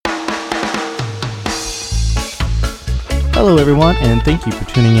Hello, everyone, and thank you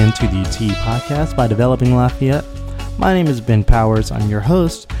for tuning in to the Tea Podcast by Developing Lafayette. My name is Ben Powers. I'm your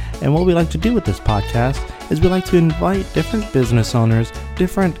host, and what we like to do with this podcast is we like to invite different business owners,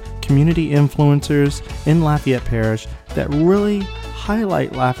 different community influencers in Lafayette Parish that really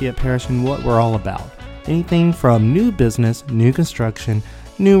highlight Lafayette Parish and what we're all about. Anything from new business, new construction,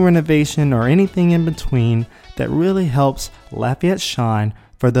 new renovation, or anything in between that really helps Lafayette shine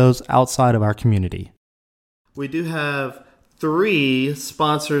for those outside of our community. We do have 3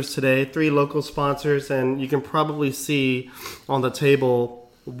 sponsors today, 3 local sponsors, and you can probably see on the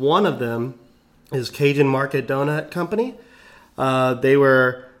table one of them is Cajun Market Donut Company. They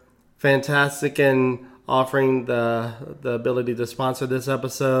were fantastic in offering the ability to sponsor this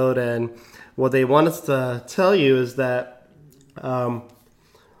episode, and what they want us to tell you is that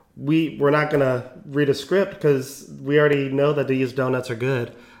we're not going to read a script because we already know that these donuts are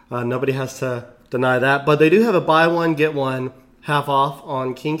good. Nobody has to deny that, but they do have a buy one get one half off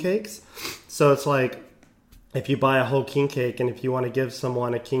on king cakes. So it's like if you buy a whole king cake and if you want to give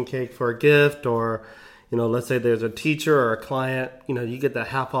someone a king cake for a gift, or let's say there's a teacher or a client, you get that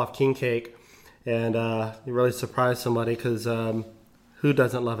half off king cake, and you really surprise somebody because who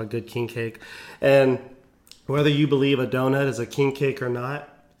doesn't love a good king cake? And whether you believe a donut is a king cake or not,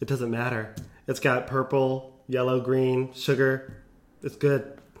 it doesn't matter. It's got purple, yellow, green, sugar. It's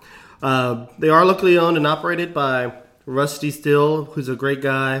good. They are locally owned and operated by Rusty Steele, who's a great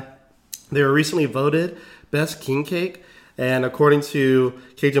guy. They were recently voted Best King Cake, and according to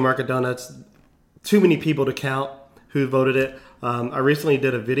Cajun Market Donuts, too many people to count who voted it. I recently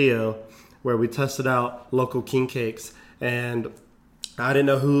did a video where we tested out local king cakes, and I didn't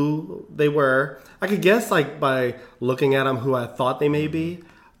know who they were. I could guess by looking at them who I thought they may be,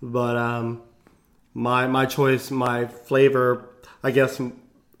 but my choice, my flavor, I guess,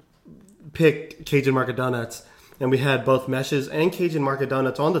 picked Cajun Market Donuts, and we had both Meshes and Cajun Market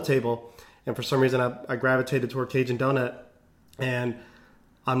Donuts on the table, and for some reason I gravitated toward Cajun Donut, and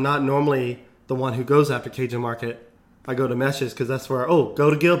I'm not normally the one who goes after Cajun Market. I go to Meshes because that's where, go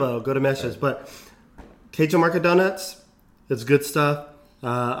to Gilbo, go to Meshes, but Cajun Market Donuts, it's good stuff.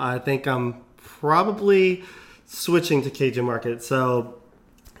 I think I'm probably switching to Cajun Market,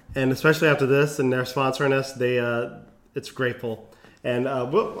 and especially after this and they're sponsoring us, it's grateful. And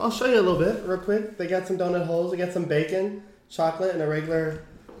I'll show you a little bit real quick. They got some donut holes. They got some bacon, chocolate, and a regular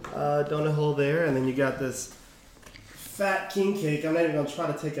donut hole there. And then you got this fat king cake. I'm not even going to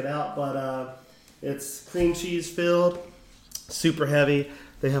try to take it out, but it's cream cheese filled, super heavy.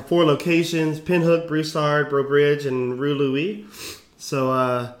 They have 4 locations: Pinhook, Broussard, Breaux Bridge, and Rue Louis.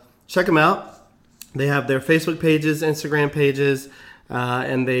 So check them out. They have their Facebook pages, Instagram pages,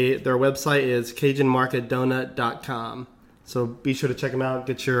 and their website is CajunMarketDonut.com. So be sure to check them out,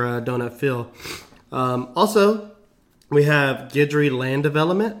 get your donut fill. Also, we have Guidry Land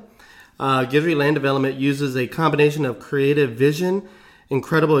Development. Guidry Land Development uses a combination of creative vision,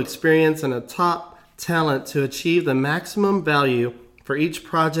 incredible experience, and a top talent to achieve the maximum value for each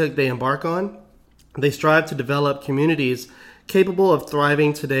project they embark on. They strive to develop communities capable of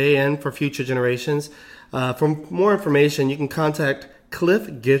thriving today and for future generations. For more information, you can contact Cliff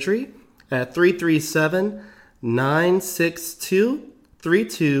Guidry at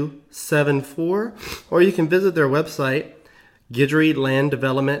 337-962-3274, or you can visit their website,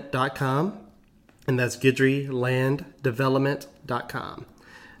 GuidryLandDevelopment.com, and that's GuidryLandDevelopment.com.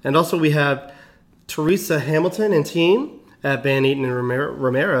 And also we have Teresa Hamilton and team at Van Eaton and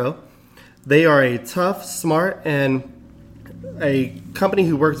Romero. They are a tough, smart, and a company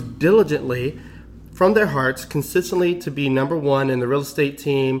who works diligently from their hearts consistently to be number one in the real estate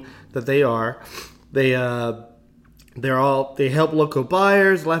team that they are. They help local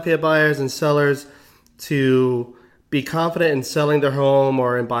buyers, Lafayette buyers and sellers to be confident in selling their home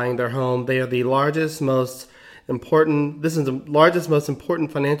or in buying their home. They are the largest, most important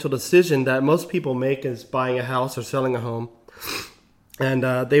financial decision that most people make is buying a house or selling a home. And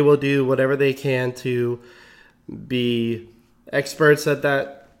they will do whatever they can to be experts at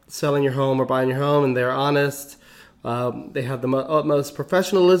that, selling your home or buying your home, and they're honest. They have the utmost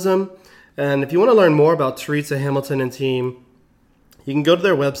professionalism. And if you want to learn more about Teresa Hamilton and team, you can go to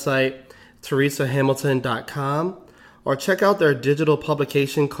their website, teresahamilton.com, or check out their digital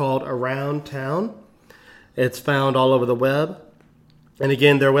publication called Around Town. It's found all over the web. And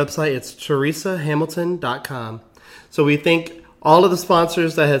again, their website is teresahamilton.com. So we thank all of the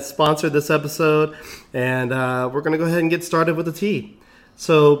sponsors that have sponsored this episode, and we're going to go ahead and get started with the tea.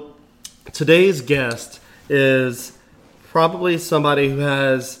 So today's guest is probably somebody who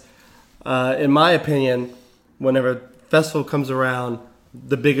has, in my opinion, whenever festival comes around,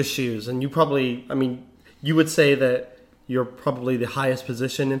 the biggest shoes. And you probably, you would say that you're probably the highest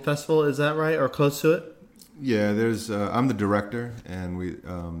position in festival. Is that right, or close to it? Yeah, I'm the director,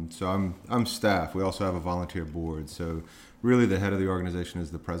 and so I'm staff. We also have a volunteer board. So really, the head of the organization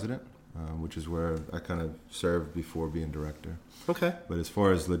is the president, which is where I kind of served before being director. Okay. But as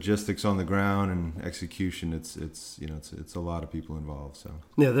far as logistics on the ground and execution, it's a lot of people involved. So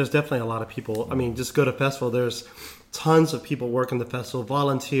yeah, there's definitely a lot of people. I mean, just go to festival. There's tons of people working the festival,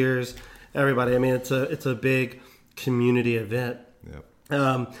 volunteers, everybody. I mean, it's a big community event. Yep.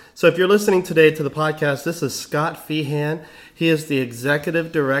 So if you're listening today to the podcast, this is Scott Feehan. He is the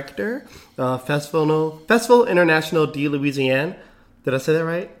executive director, Festival International de Louisiane. Did I say that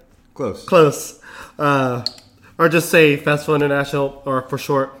right? Close. Or just say Festival International, or for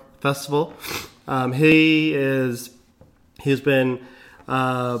short, Festival. He's been,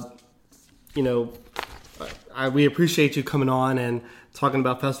 we appreciate you coming on and talking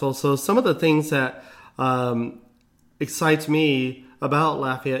about Festival. So some of the things that excites me about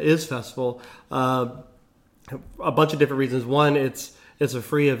Lafayette is Festival. A bunch of different reasons. One, it's a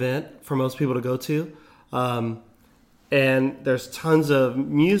free event for most people to go to. And there's tons of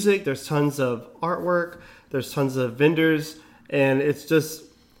music, there's tons of artwork, there's tons of vendors, and it's just,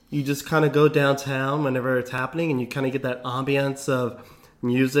 you just kind of go downtown whenever it's happening, and you kind of get that ambience of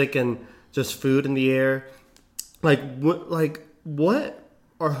music and just food in the air. What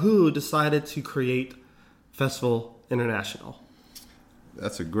or who decided to create Festival International?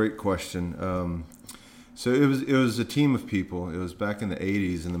 That's a great question. So it was a team of people. It was back in the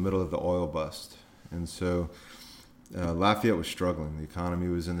 80s, in the middle of the oil bust, and so Lafayette was struggling. The economy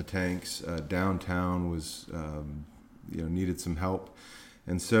was in the tanks. Downtown was needed some help,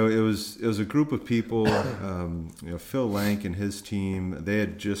 and so it was a group of people. Phil Lank and his team, they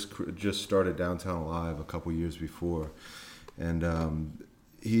had just started Downtown Alive a couple years before, and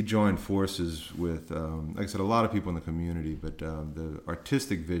he joined forces with, like I said, a lot of people in the community, but the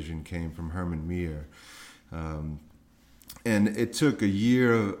artistic vision came from Herman Meir. And it took a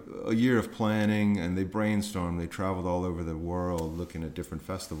year of planning, and they brainstormed. They traveled all over the world looking at different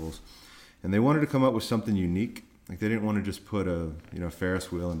festivals, and they wanted to come up with something unique. Like, they didn't want to just put a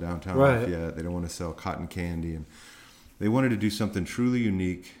Ferris wheel in downtown Lafayette. They didn't want to sell cotton candy, and they wanted to do something truly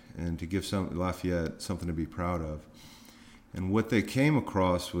unique and to give Lafayette something to be proud of. And what they came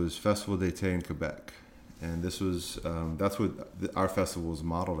across was Festival d'été in Quebec, and this was that's what our festival was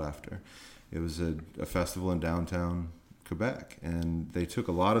modeled after. It was a festival in downtown Quebec, and they took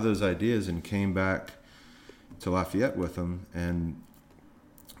a lot of those ideas and came back to Lafayette with them. And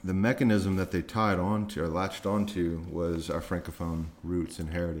the mechanism that they latched onto was our Francophone roots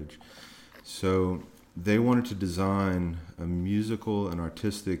and heritage. So they wanted to design a musical and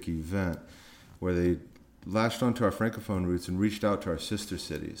artistic event where they latched onto our Francophone roots and reached out to our sister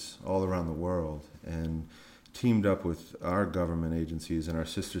cities all around the world and teamed up with our government agencies and our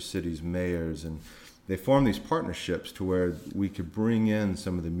sister cities' mayors, and they formed these partnerships to where we could bring in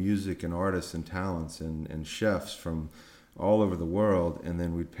some of the music and artists and talents and chefs from all over the world, and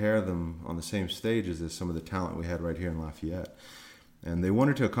then we'd pair them on the same stages as some of the talent we had right here in Lafayette. And they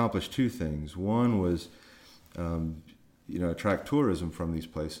wanted to accomplish two things. One was, attract tourism from these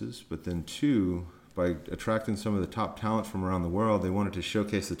places, but then two, by attracting some of the top talent from around the world, they wanted to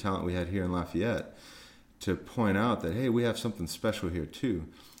showcase the talent we had here in Lafayette to point out that, hey, we have something special here too.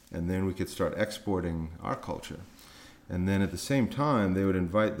 And then we could start exporting our culture. And then at the same time, they would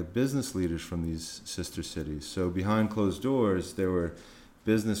invite the business leaders from these sister cities. So behind closed doors, there were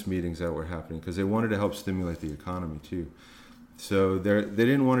business meetings that were happening because they wanted to help stimulate the economy too. So they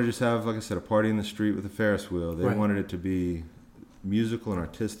didn't want to just have, like I said, a party in the street with a Ferris wheel. They wanted it to be musical and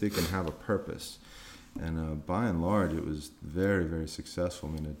artistic and have a purpose. And by and large, it was very, very successful.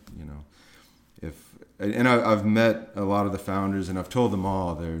 I mean, I've met a lot of the founders, and I've told them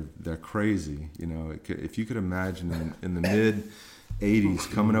all they're crazy. If you could imagine in the mid '80s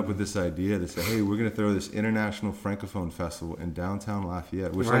coming up with this idea to say, hey, we're going to throw this International Francophone Festival in downtown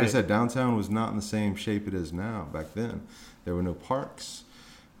Lafayette, which, like I said, downtown was not in the same shape it is now. Back then, there were no parks.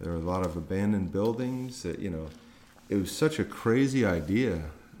 There were a lot of abandoned buildings. It was such a crazy idea.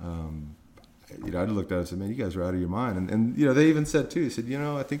 I looked at it and said, man, you guys are out of your mind. And they even said, too, they said,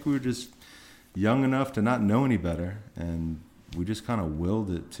 I think we were just young enough to not know any better, and we just kind of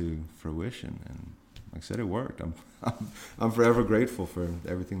willed it to fruition. And like I said, it worked. I'm forever grateful for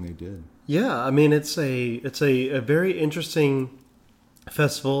everything they did. Yeah, I mean, it's a very interesting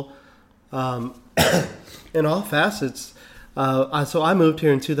festival in all facets. So I moved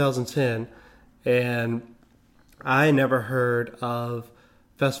here in 2010, and I never heard of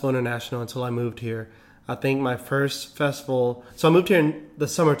Festival International until I moved here. I think my first festival. So I moved here in the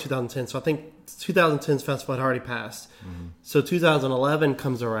summer of 2010. So I think 2010's festival had already passed. So 2011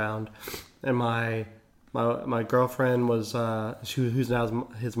 comes around, and my girlfriend was who's now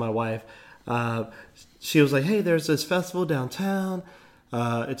my wife. She was like, "Hey, there's this festival downtown.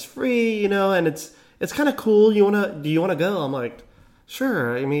 It's free, and it's kind of cool. Do you wanna go?" I'm like,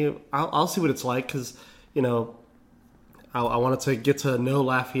 "Sure. I mean, I'll see what it's like because I wanted to get to know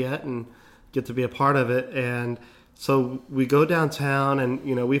Lafayette and get to be a part of it." And so we go downtown, and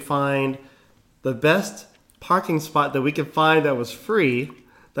we find the best parking spot that we could find that was free,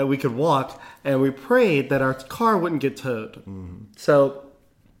 that we could walk, and we prayed that our car wouldn't get towed. Mm-hmm. So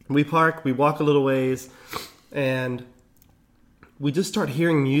we park, we walk a little ways, and we just start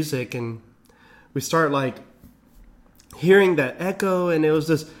hearing music, and we start like hearing that echo, and it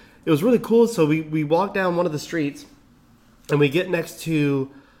was really cool. So we walk down one of the streets, and we get next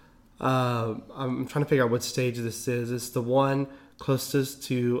to I'm trying to figure out what stage this is. It's the one closest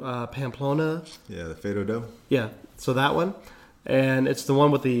to Pamplona. Yeah, the Fado Dome. Yeah, so that one. And it's the one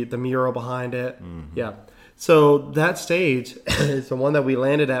with the mural behind it. Mm-hmm. Yeah. So that stage is the one that we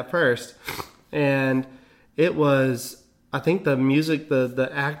landed at first. And it was, I think the music, the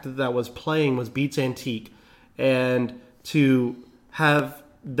act that was playing was Beats Antique. And to have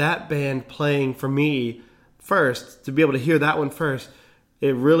that band playing for me first, to be able to hear that one first,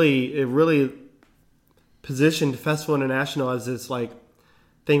 it really positioned Festival International as this like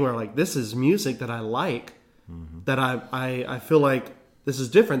thing where like this is music that I like, mm-hmm. that I feel like this is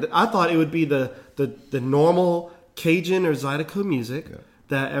different. I thought it would be the normal Cajun or Zydeco music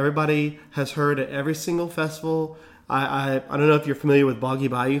that everybody has heard at every single festival. I don't know if you're familiar with Boggy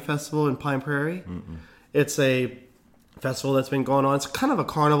Bayou Festival in Pine Prairie. Mm-mm. It's a festival that's been going on. It's kind of a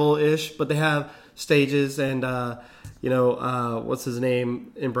carnival-ish, but they have stages and what's his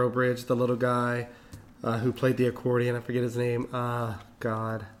name in Breaux Bridge, the little guy who played the accordion. I forget his name.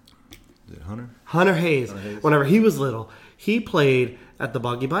 God. Is it Hunter? Hunter Hayes. Whenever he was little, he played at the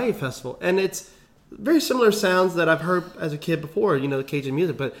Boggy Bayou Festival. And it's very similar sounds that I've heard as a kid before, the Cajun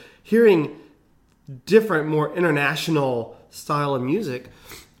music. But hearing different, more international style of music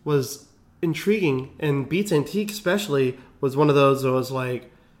was intriguing. And Beats Antique especially was one of those that was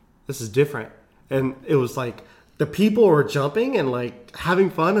like, this is different. And it was like the people were jumping and like having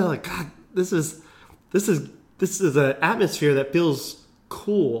fun. And like, God, this is an atmosphere that feels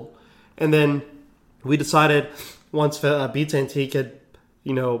cool. And then we decided once Beats Antique had,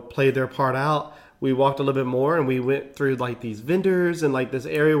 played their part out, we walked a little bit more and we went through like these vendors and like this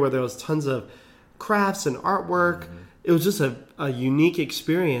area where there was tons of crafts and artwork. Mm-hmm. It was just a unique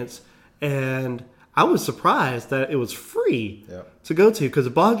experience. And I was surprised that it was free to go to because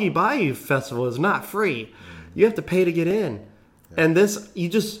the Boggy Bayou Festival is not free. Mm-hmm. You have to pay to get in. Yep. And this, you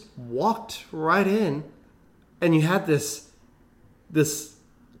just walked right in and you had this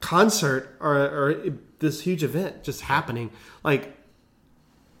concert or this huge event just happening. Like,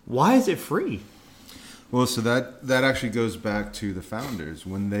 why is it free? Well, so that actually goes back to the founders.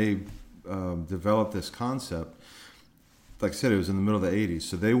 When they developed this concept, like I said, it was in the middle of the 80s.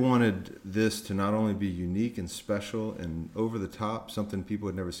 So they wanted this to not only be unique and special and over the top, something people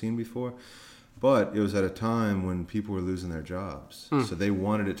had never seen before, but it was at a time when people were losing their jobs. So they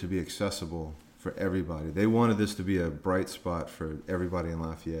wanted it to be accessible for everybody. They wanted this to be a bright spot for everybody in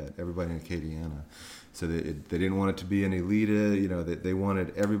Lafayette, everybody in Acadiana. So they didn't want it to be an elite, they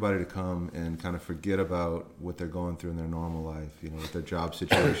wanted everybody to come and kind of forget about what they're going through in their normal life, what their job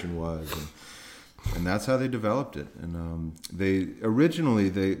situation was. And that's how they developed it. And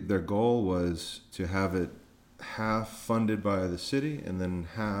their goal was to have it half funded by the city and then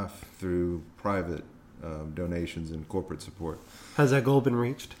half through private donations and corporate support. Has that goal been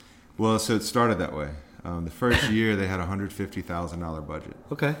reached? Well, so it started that way. The first year they had a $150,000 budget.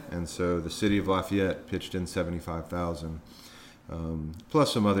 Okay. And so the city of Lafayette pitched in $75,000,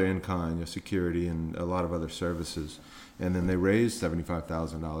 plus some other in-kind, security and a lot of other services. And then they raised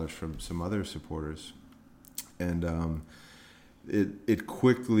 $75,000 from some other supporters. And it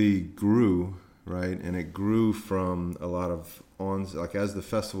quickly grew, right? And it grew from a lot of as the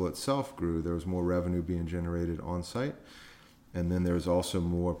festival itself grew, there was more revenue being generated on site. And then there was also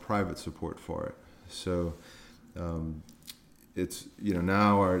more private support for it. So it's,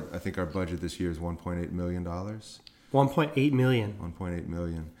 now I think our budget this year is $1.8 million. 1.8 million. 1.8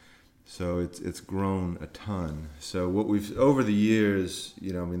 million. So it's grown a ton. So what we've, over the years,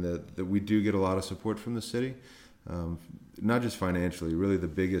 that we do get a lot of support from the city, not just financially. Really the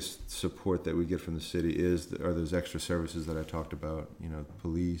biggest support that we get from the city are those extra services that I talked about.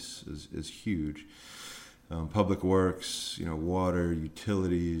 Police is huge. public works, water,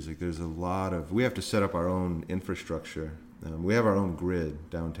 utilities. Like there's a lot of, we have to set up our own infrastructure. We have our own grid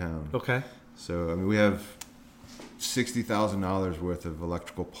downtown. Okay. So, we have $60,000 worth of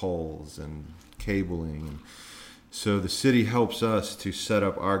electrical poles and cabling. And so the city helps us to set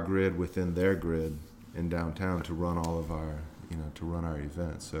up our grid within their grid in downtown to run all of our, to run our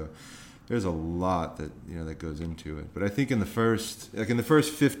events. So there's a lot that, that goes into it. But I think in the first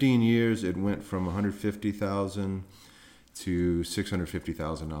 15 years, it went from $150,000 to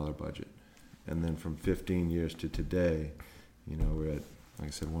 $650,000 budget. And then from 15 years to today, we're at, like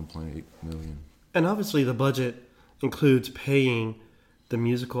I said, 1.8 million. And obviously the budget includes paying the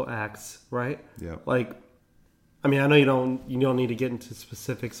musical acts, right? Yeah. Like, I know you don't need to get into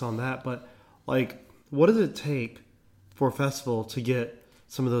specifics on that, but like, what does it take for a festival to get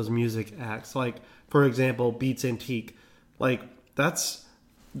some of those music acts? Like, for example, Beats Antique, like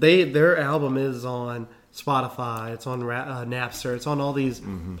their album is on Spotify, it's on Napster, it's on all these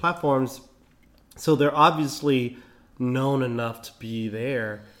platforms, so they're obviously known enough to be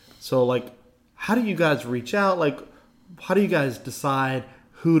there. So like, how do you guys reach out? Like, how do you guys decide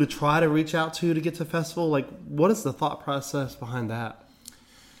who to try to reach out to get to festival? Like, what is the thought process behind that?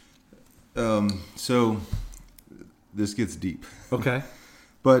 So this gets deep. Okay.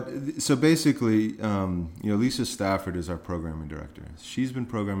 But so basically, Lisa Stafford is our programming director. She's been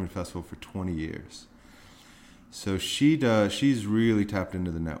programming the festival for 20 years. So she's really tapped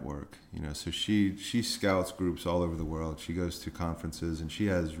into the network, so she scouts groups all over the world. She goes to conferences and she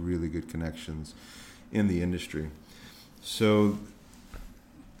has really good connections in the industry. So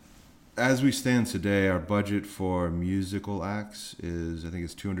as we stand today, our budget for musical acts is, I think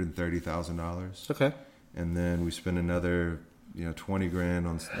it's $230,000. Okay. And then we spend another,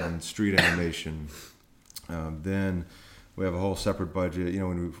 $20,000 on street animation. Then we have a whole separate budget.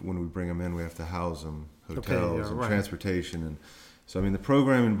 When we bring them in, we have to house them, hotels and transportation. And so, the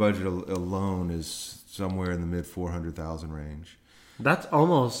programming budget alone is somewhere in the mid $400,000 range. That's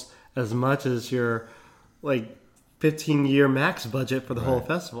almost as much as your 15-year max budget for the whole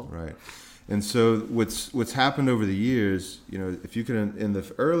festival. Right. And so what's happened over the years, if you can, in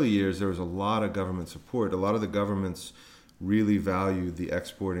the early years, there was a lot of government support. A lot of the governments really valued the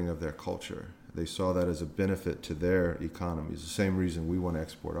exporting of their culture. They saw that as a benefit to their economies, the same reason we want to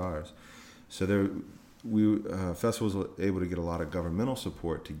export ours. So festivals were able to get a lot of governmental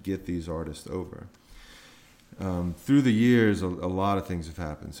support to get these artists over. Through the years, a lot of things have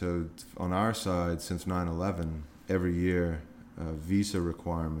happened. So on our side, since 9/11, every year, visa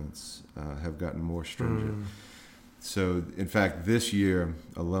requirements have gotten more stringent. So, in fact, this year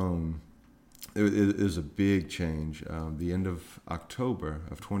alone, it is a big change. The end of October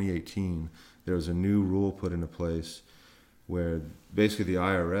of 2018, there was a new rule put into place where basically the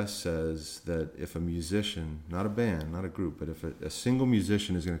IRS says that if a musician, not a band, not a group, but if a single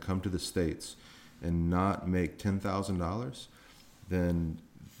musician is going to come to the States and not make $10,000, then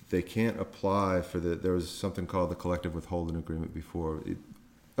they can't apply for there was something called the collective withholding agreement before.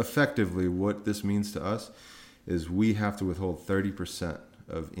 Effectively, what this means to us is we have to withhold 30%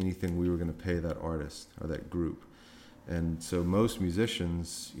 of anything we were going to pay that artist or that group. And so most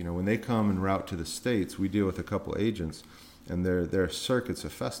musicians, when they come en route to the States, we deal with a couple agents, and there are circuits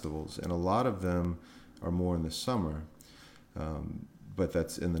of festivals, and a lot of them are more in the summer, but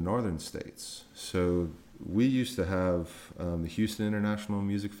that's in the northern states. So we used to have the Houston International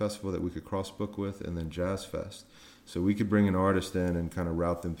Music Festival that we could cross-book with, and then Jazz Fest. So we could bring an artist in and kind of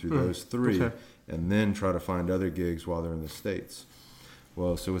route them through those three, and then try to find other gigs while they're in the States.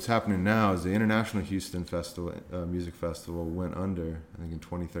 Well, so what's happening now is the International Houston Festival, Music Festival went under, I think, in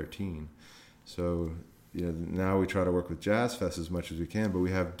 2013. So now we try to work with Jazz Fest as much as we can, but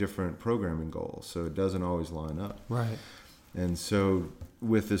we have different programming goals, so it doesn't always line up. Right. And so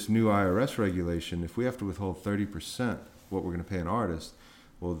with this new IRS regulation, if we have to withhold 30% what we're going to pay an artist,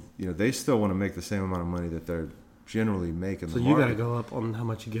 well, they still want to make the same amount of money that they're generally making. So you got to go up on how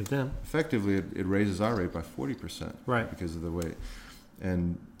much you give them. Effectively, it raises our rate by 40%. Right. Because of the way.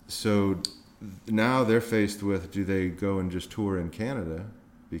 And so now they're faced with, do they go and just tour in Canada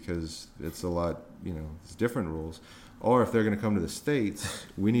because it's a lot, it's different rules, or if they're going to come to the States,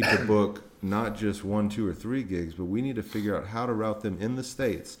 we need to book not just 1, 2, or 3 gigs, but we need to figure out how to route them in the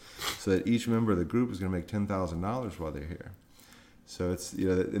States so that each member of the group is going to make $10,000 while they're here. So it's,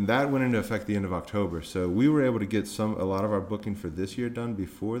 and that went into effect the end of October. So we were able to get a lot of our booking for this year done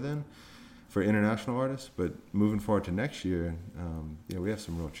before then for international artists, but moving forward to next year, we have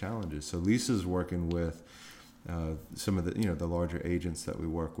some real challenges. So Lisa's working with some of the, the larger agents that we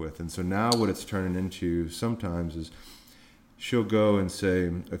work with. And so now what it's turning into sometimes is she'll go and say,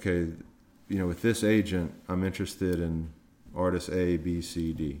 okay, with this agent, I'm interested in artists A, B,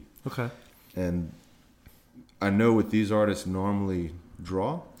 C, D. Okay. And I know what these artists normally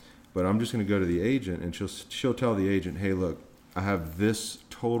draw, but I'm just going to go to the agent, and she'll tell the agent, hey, look, I have this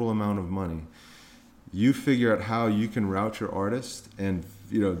total amount of money. You figure out how you can route your artist, and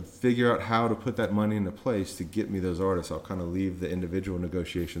figure out how to put that money into place to get me those artists. I'll kind of leave the individual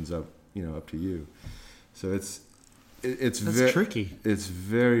negotiations up to you. So it's tricky. It's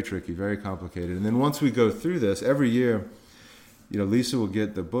very tricky, very complicated. And then once we go through this, every year, Lisa will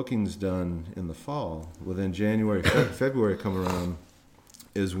get the bookings done in the fall. Well, then January, February come around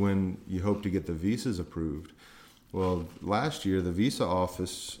is when you hope to get the visas approved. Well, last year, the visa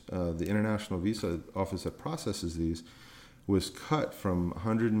office, the international visa office that processes these, was cut from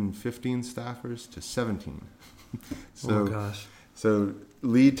 115 staffers to 17. Oh, gosh. So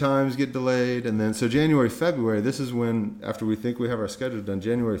lead times get delayed. And then, so January, February, this is when, after we think we have our schedule done,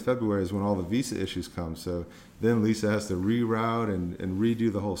 January, February is when all the visa issues come. So then Lisa has to reroute and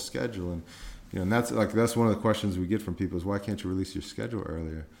redo the whole schedule. And that's one of the questions we get from people is, why can't you release your schedule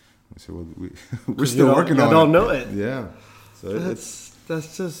earlier? We say, well, we're still working on it. I don't know it. Yeah. So that's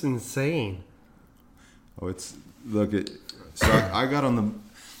just insane. Oh, I got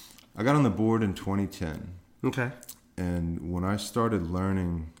on the board in 2010. Okay. And when I started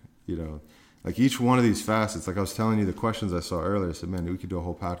learning, like each one of these facets, like I was telling you the questions I saw earlier, I said, man, we could do a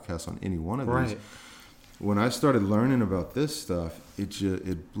whole podcast on any one of these. Right. When I started learning about this stuff,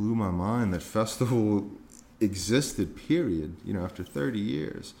 it blew my mind that festival existed, period, after 30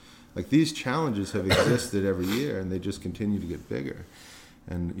 years. Like these challenges have existed every year, and they just continue to get bigger.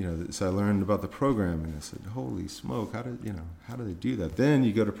 And so I learned about the programming. I said, "Holy smoke! How do they do that?" Then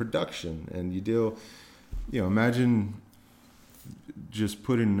you go to production, and you deal. Imagine just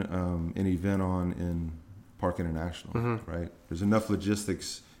putting an event on in Park International, mm-hmm. right? There's enough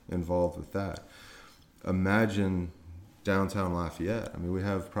logistics involved with that. Imagine downtown Lafayette. I mean, we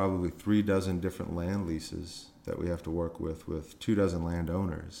have probably 36 different land leases that we have to work with 24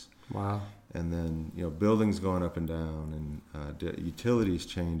 landowners. Wow. And then, buildings going up and down, and utilities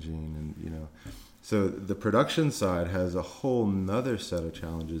changing, and, so the production side has a whole nother set of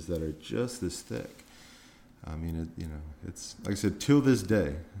challenges that are just as thick. I mean, it's, like I said, till this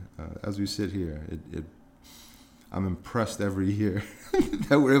day, as we sit here, I'm impressed every year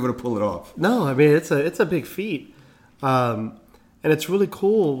that we're able to pull it off. No, I mean, it's a big feat. And it's really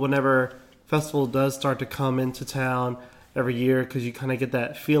cool whenever festival does start to come into town every year, because you kind of get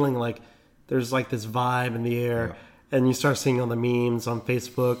that feeling like there's like this vibe in the air, yeah. And you start seeing all the memes on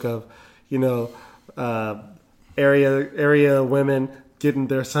Facebook of, area women getting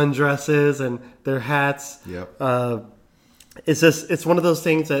their sundresses and their hats. Yep. It's one of those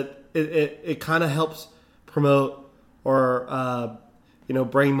things that it kind of helps promote or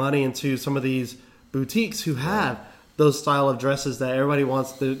bring money into some of these boutiques who have those style of dresses that everybody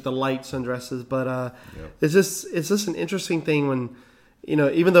wants, the light sundresses. But yep. it's just an interesting thing when,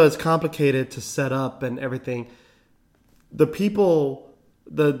 even though it's complicated to set up and everything, the people,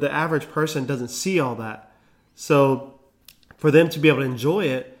 the average person doesn't see all that. So for them to be able to enjoy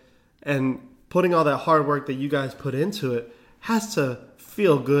it and putting all that hard work that you guys put into it has to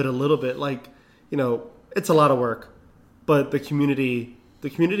feel good a little bit. Like, it's a lot of work, but the community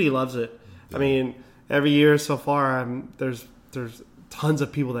loves it. Yeah. I mean, every year so far, there's tons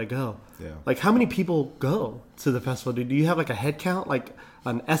of people that go. Yeah. Like, how many people go to the festival? Do you have like a head count, like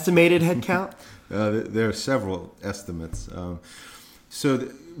an estimated head count? There are several estimates. So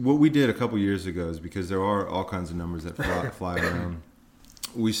what we did a couple years ago is, because there are all kinds of numbers that fly around,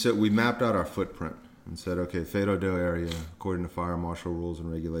 we mapped out our footprint and said, okay, Fado Del area, according to fire marshal rules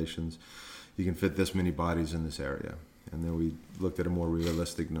and regulations, you can fit this many bodies in this area. And then we looked at a more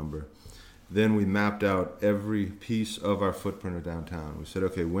realistic number. Then we mapped out every piece of our footprint of downtown. We said,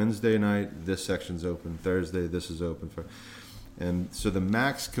 okay, Wednesday night, this section's open. Thursday, this is open. And so the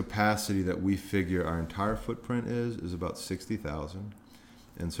max capacity that we figure our entire footprint is about 60,000.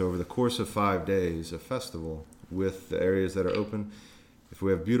 And so over the course of 5 days, a festival with the areas that are open, if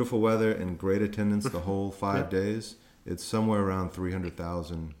we have beautiful weather and great attendance the whole 5 days, it's somewhere around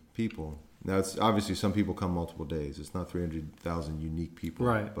 300,000 people. Now, it's obviously some people come multiple days. It's not 300,000 unique people,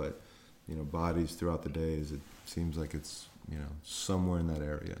 right? But bodies throughout the days, it seems like it's somewhere in that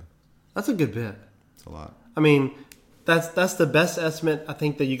area. That's a good bit. It's a lot. I mean, that's the best estimate I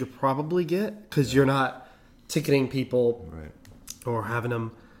think that you could probably get, because you're not ticketing people, right, or having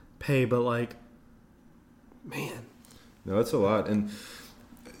them pay. But like, man, no, it's a lot. And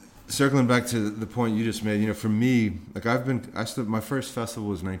circling back to the point you just made, for me, like my first festival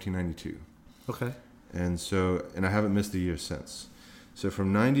was 1992. Okay. And I haven't missed a year since. So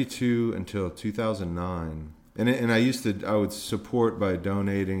from 92 until 2009, and I would support by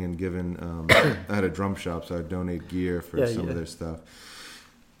donating and giving, I had a drum shop, so I'd donate gear for some of their stuff.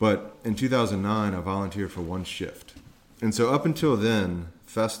 But in 2009, I volunteered for one shift. And so up until then,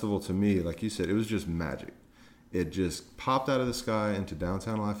 festival to me, like you said, it was just magic. It just popped out of the sky into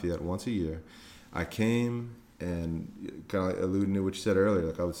downtown Lafayette once a year. I came and kind of alluding to what you said earlier,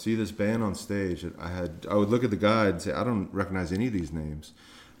 like I would see this band on stage. I would look at the guide and say, I don't recognize any of these names,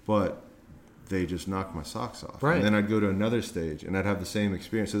 but they just knocked my socks off. Right. And then I'd go to another stage and I'd have the same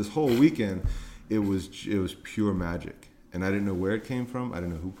experience. So this whole weekend, it was pure magic. And I didn't know where it came from. I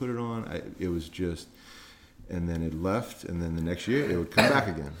didn't know who put it on. It was just, and then it left. And then the next year it would come back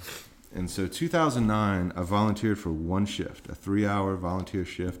again. And so 2009, I volunteered for one shift, a 3-hour volunteer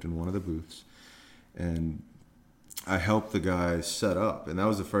shift in one of the booths. And I helped the guys set up. And that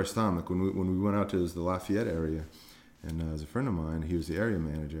was the first time, like when we went out to the Lafayette area. And as a friend of mine, he was the area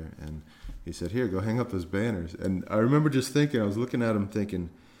manager. And he said, here, go hang up those banners. And I remember just thinking, I was looking at him thinking,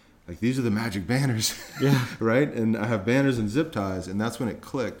 like, these are the magic banners, yeah, right? And I have banners and zip ties, and that's when it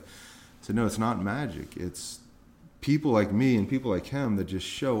clicked. I said, no, it's not magic. It's people like me and people like him that just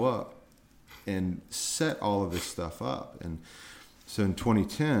show up and set all of this stuff up. And so in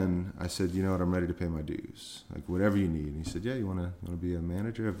 2010, I said, you know what, I'm ready to pay my dues, like whatever you need. And he said, yeah, you want to be a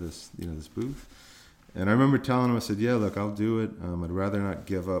manager of this, this booth? And I remember telling him, I said, yeah, look, I'll do it. I'd rather not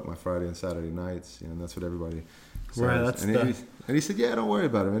give up my Friday and Saturday nights. And that's what everybody says. Right, and he said, yeah, don't worry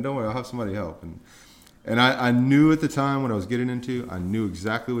about it, man. Don't worry. I'll have somebody help. And I knew at the time when I was getting into, I knew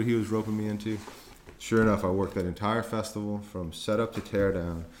exactly what he was roping me into. Sure enough, I worked that entire festival from setup to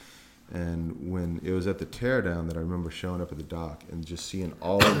teardown. And when it was at the teardown that I remember showing up at the dock and just seeing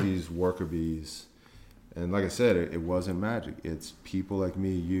all of these worker bees. And like I said, it wasn't magic. It's people like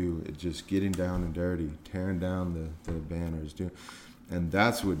me, you, just getting down and dirty, tearing down the banners. And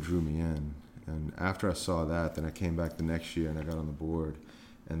that's what drew me in. And after I saw that, then I came back the next year and I got on the board.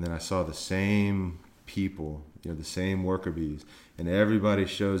 And then I saw the same people, the same worker bees. And everybody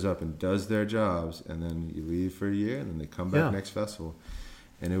shows up and does their jobs. And then you leave for a year and then they come back next festival.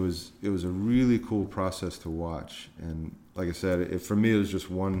 And it was a really cool process to watch. And like I said, for me, it was just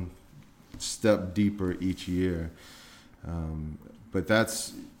one step deeper each year. But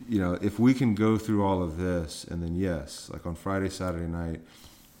that's, if we can go through all of this, and then yes, like on Friday, Saturday night,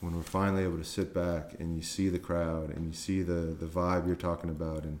 when we're finally able to sit back and you see the crowd and you see the vibe you're talking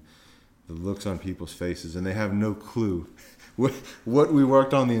about and the looks on people's faces, and they have no clue what we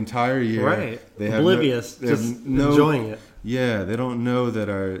worked on the entire year. Right. They oblivious, just enjoying it. Yeah, they don't know that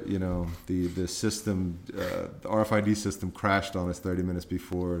our, the system, the RFID system crashed on us 30 minutes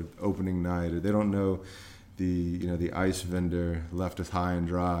before opening night. Or they don't know the ice vendor left us high and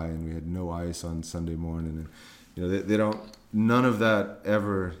dry and we had no ice on Sunday morning. And, they don't, none of that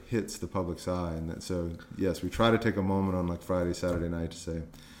ever hits the public's eye. And so, yes, we try to take a moment on like Friday, Saturday night to say,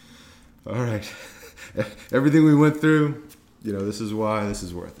 all right, everything we went through, this is why this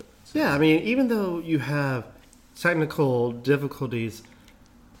is worth it. So, yeah, I mean, even though you have technical difficulties,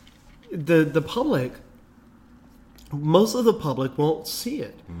 the public, most of the public won't see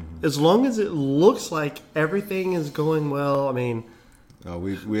it. Mm-hmm. As long as it looks like everything is going well. I mean,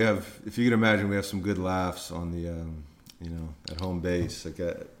 we have, if you can imagine, we have some good laughs on the at home base. Like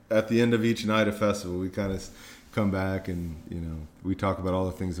at the end of each night of festival, we kind of come back and we talk about all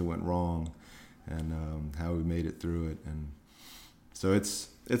the things that went wrong and how we made it through it. And so it's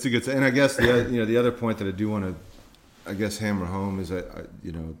a good thing. And I guess the other point that I do want to hammer home is that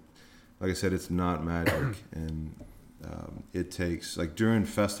like I said, it's not magic. And it takes, like during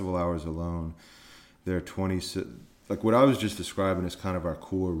festival hours alone, there are 20, like what I was just describing is kind of our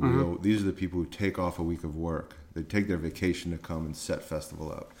core real. Mm-hmm. These are the people who take off a week of work. They take their vacation to come and set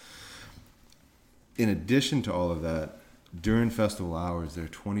festival up. In addition to all of that, during festival hours, there are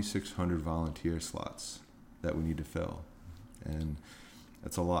 2,600 volunteer slots that we need to fill. And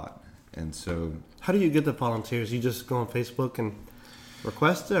that's a lot. And so, how do you get the volunteers? You just go on Facebook and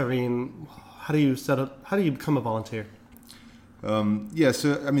request it? I mean, how do you become a volunteer?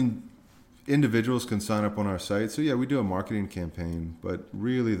 So I mean, individuals can sign up on our site. So yeah, we do a marketing campaign, but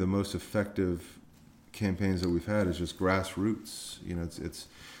really the most effective campaigns that we've had is just grassroots. It's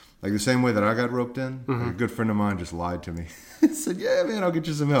like the same way that I got roped in. Mm-hmm. Like a good friend of mine just lied to me. He said, "Yeah, man, I'll get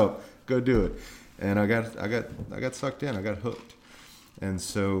you some help. Go do it." And I got sucked in. I got hooked. And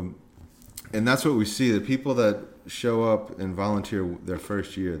so, and that's what we see. The people that show up and volunteer their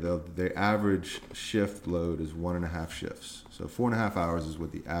first year, their average shift load is 1.5 shifts. So 4.5 hours is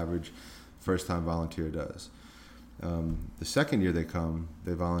what the average first-time volunteer does. The second year they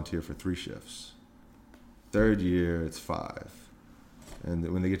volunteer for 3 shifts. Third year, it's 5. And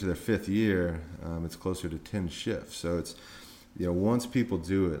when they get to their 5th year, it's closer to 10 shifts. So it's, once people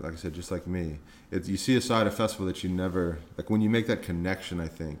do it, like I said, just like me, you see a side of festival that you never, like when you make that connection, I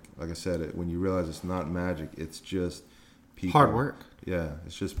think, like I said, when you realize it's not magic, it's just people. Hard work. Yeah,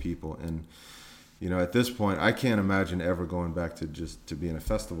 it's just people. And, at this point, I can't imagine ever going back to being a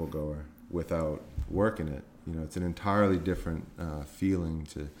festival goer without working it. It's an entirely different feeling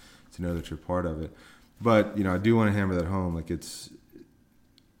to know that you're part of it. But, I do want to hammer that home. Like, it's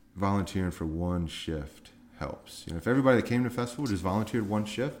volunteering for one shift helps. If everybody that came to festival just volunteered one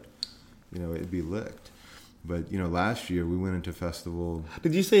shift, it'd be licked. But, last year we went into festival.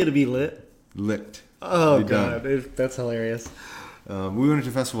 Did you say it'd be lit? Licked. Oh, God. That's hilarious. We went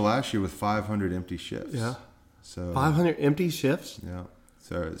into festival last year with 500 empty shifts. Yeah. So 500 empty shifts? Yeah.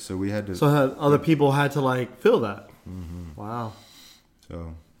 So we had to. So other people had to fill that. Mm-hmm. Wow.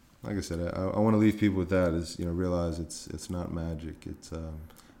 So, like I said, I want to leave people with that is realize it's not magic.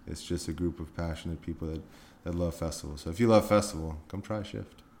 It's just a group of passionate people that love festival. So if you love festival, come try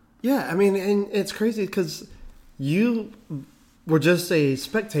Shift. Yeah, I mean, and it's crazy because you were just a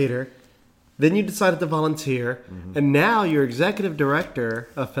spectator, then you decided to volunteer, and now you're executive director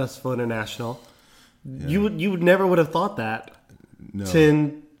of Festival International. Yeah. You never would have thought that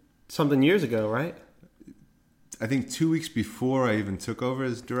 10-something years ago, right? I think 2 weeks before I even took over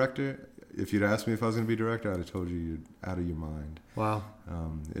as director, if you'd asked me if I was going to be director, I'd have told you you're out of your mind. Wow.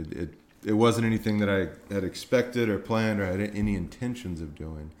 It wasn't anything that I had expected or planned or had any intentions of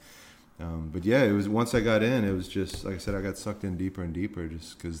doing. But yeah, it was once I got in, it was just, like I said, I got sucked in deeper and deeper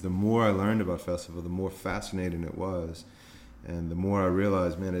just because the more I learned about festival, the more fascinating it was. And the more I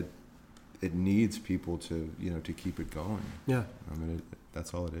realized, man, it needs people to keep it going. Yeah. I mean,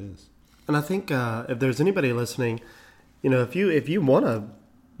 that's all it is. And I think if there's anybody listening, if you want to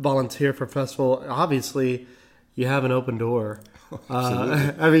volunteer for festival, obviously you have an open door.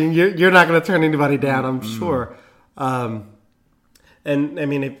 I mean, you're not going to turn anybody down, I'm sure. And I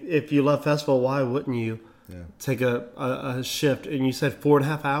mean, if you love festival, why wouldn't you take a shift? And you said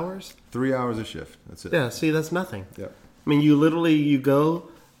 4.5 hours? 3 hours a shift. That's it. Yeah. See, that's nothing. Yeah. I mean, you go,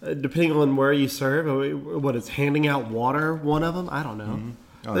 depending on where you serve. What is handing out water? One of them? I don't know. Mm-hmm.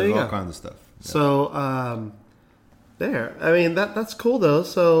 Oh, there's all kinds of stuff. Yeah. So there. I mean, that's cool though.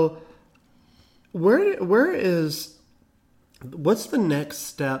 So what's the next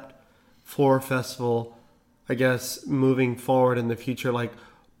step for festival? I guess moving forward in the future, like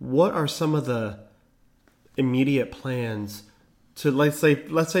what are some of the immediate plans to let's say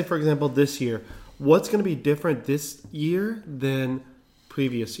for example this year, what's going to be different this year than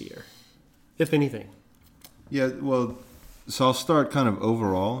previous year, if anything? Yeah, well, so I'll start kind of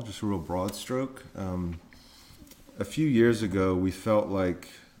overall, just a real broad stroke. A few years ago, we felt like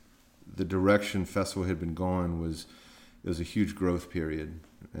the direction festival had been going was a huge growth period.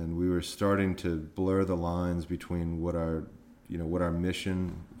 And we were starting to blur the lines between what our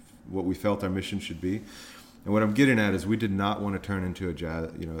mission, what we felt our mission should be, and what I'm getting at is we did not want to turn into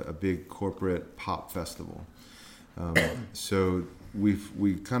a big corporate pop festival. So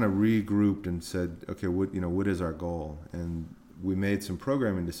we kind of regrouped and said, okay, what is our goal? And we made some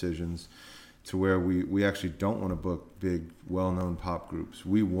programming decisions to where we actually don't want to book big, well-known pop groups.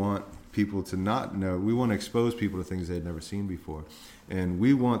 We want people to not know. We want to expose people to things they'd never seen before. And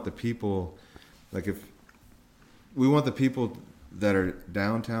we want the people, we want the people that are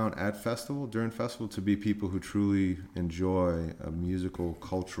downtown at festival, during festival, to be people who truly enjoy a musical,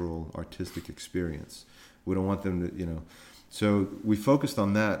 cultural, artistic experience. We don't want them to, So we focused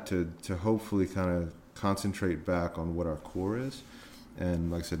on that to hopefully kind of concentrate back on what our core is.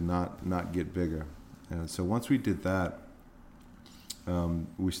 And like I said, not get bigger. And so once we did that,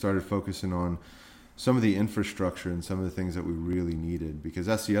 we started focusing on some of the infrastructure and some of the things that we really needed, because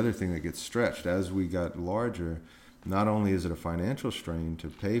that's the other thing that gets stretched as we got larger. Not only is it a financial strain to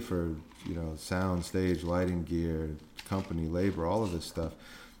pay for, sound, stage, lighting gear, company, labor, all of this stuff,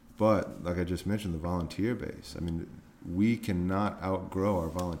 but like I just mentioned, the volunteer base. I mean, we cannot outgrow our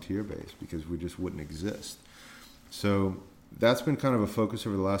volunteer base because we just wouldn't exist. So that's been kind of a focus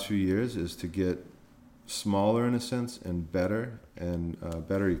over the last few years, is to get smaller in a sense and better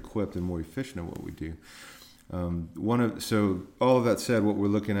equipped and more efficient at what we do. So all of that said, what we're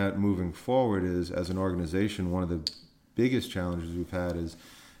looking at moving forward is, as an organization, one of the biggest challenges we've had is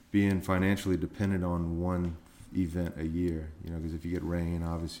being financially dependent on one event a year. Because if you get rain,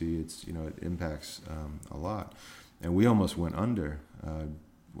 obviously it impacts a lot. And we almost went under.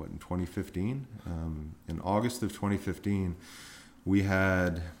 In 2015? In August of 2015, we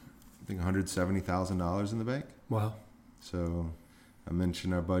had, I think, $170,000 in the bank. Wow. So I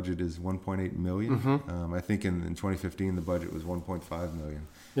mentioned our budget is 1.8 million. Mm-hmm. I think in 2015 the budget was 1.5 million.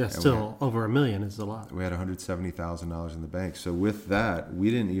 Yeah, still over $1 million is a lot. We had $170,000 in the bank. So with that,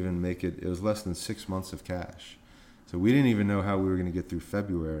 we didn't even make it. It was less than 6 months of cash. So we didn't even know how we were going to get through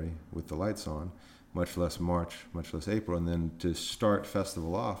February with the lights on, much less March, much less April. And then to start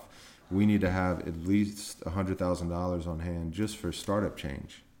festival off, we need to have at least $100,000 on hand just for startup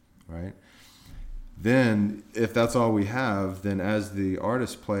change, right? Then, if that's all we have, then as the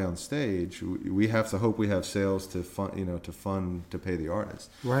artists play on stage, we have to hope we have sales to fund to pay the artists.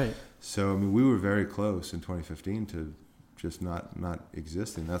 Right. So, I mean, we were very close in 2015 to just not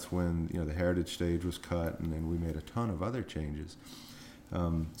existing. That's when the Heritage stage was cut, and then we made a ton of other changes.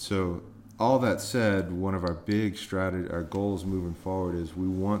 So, all that said, one of our big our goals moving forward is we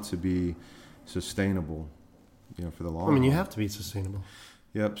want to be sustainable, for the long I mean, you haul. have to be sustainable.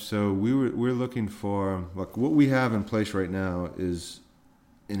 Yep. So we're looking for, like, what we have in place right now is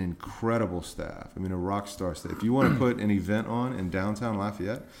an incredible staff. I mean, a rock star staff. If you want to put an event on in downtown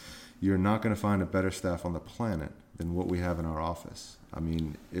Lafayette, you're not going to find a better staff on the planet than what we have in our office. I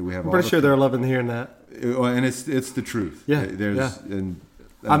mean, we have. I'm pretty sure they're loving hearing that. And it's the truth. Yeah. And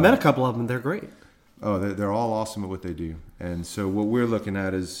I met a couple of them. They're great. Oh, they're all awesome at what they do. And so what we're looking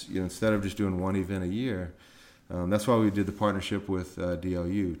at is, instead of just doing one event a year. That's why we did the partnership with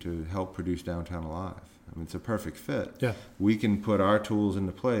DLU to help produce Downtown Alive. I mean, it's a perfect fit. Yeah. We can put our tools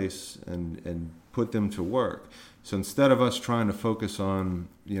into place and put them to work. So instead of us trying to focus on,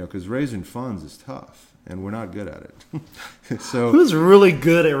 because raising funds is tough, and we're not good at it. So who's really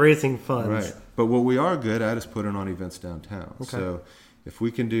good at raising funds? Right. But what we are good at is putting on events downtown. Okay. So if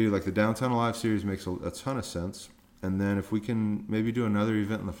we can do, like, the Downtown Alive series makes a ton of sense, and then if we can maybe do another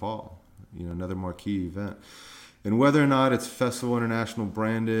event in the fall, another marquee event. And whether or not it's Festival International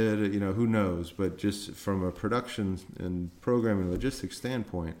branded, who knows? But just from a production and programming logistics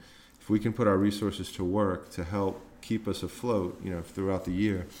standpoint, if we can put our resources to work to help keep us afloat, throughout the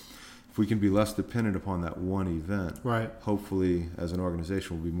year, if we can be less dependent upon that one event, right? Hopefully, as an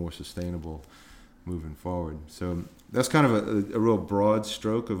organization, we'll be more sustainable moving forward. So that's kind of a real broad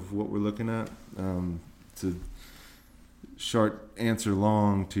stroke of what we're looking at. To short answer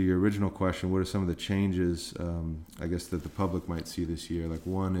long to your original question, what are some of the changes, I guess, that the public might see this year? Like,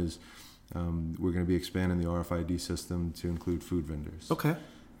 one is we're going to be expanding the RFID system to include food vendors. Okay.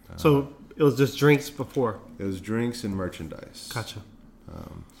 So it was just drinks before? It was drinks and merchandise. Gotcha.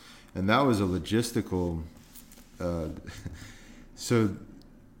 And that was a logistical...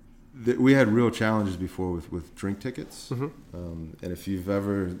 we had real challenges before with drink tickets. Mm-hmm. And if you've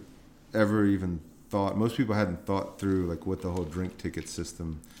ever even thought, most people hadn't thought through, like, what the whole drink ticket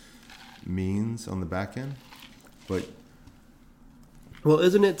system means on the back end. But well,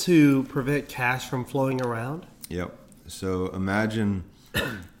 isn't it to prevent cash from flowing around? Yep. So imagine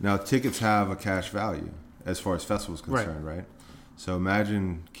now tickets have a cash value as far as festivals concerned, right? So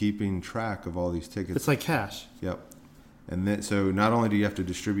imagine keeping track of all these tickets. It's like cash. Yep. And then, so not only do you have to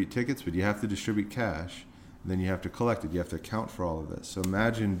distribute tickets, but you have to distribute cash. Then you have to collect it. You have to account for all of this. So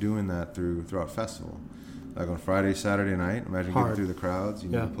imagine doing that throughout festival, like on Friday, Saturday night. Imagine getting through the crowds.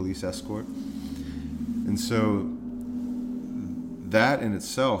 You need a police escort, and so that in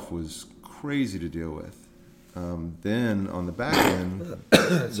itself was crazy to deal with. Then on the back end,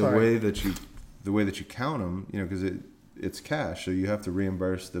 the way that you count them, because it's cash, so you have to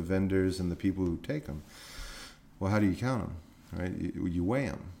reimburse the vendors and the people who take them. Well, how do you count them? Right, you weigh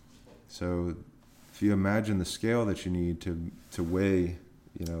them. So if you imagine the scale that you need to weigh,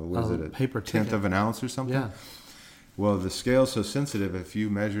 what is it, a paper tenth of an ounce or something? Yeah. Well, the scale's so sensitive, if you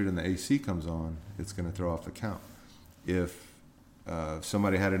measure it and the AC comes on, it's going to throw off the count. If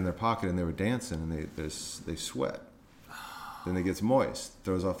somebody had it in their pocket and they were dancing and they sweat, then it gets moist,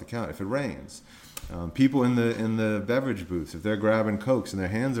 throws off the count. If it rains, people in the beverage booths, if they're grabbing Cokes and their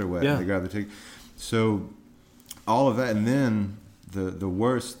hands are wet, and they grab the ticket. So all of that, and then the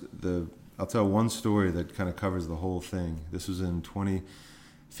worst, I'll tell one story that kind of covers the whole thing. This was in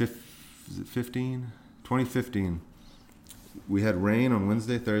 2015. We had rain on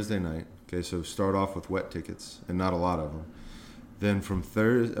Wednesday, Thursday night. Okay, so start off with wet tickets, and not a lot of them. Then from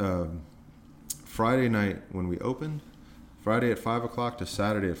Friday night when we opened, Friday at 5 o'clock to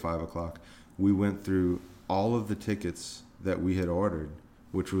Saturday at 5 o'clock, we went through all of the tickets that we had ordered,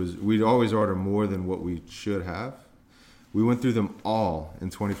 which was, we'd always order more than what we should have. We went through them all in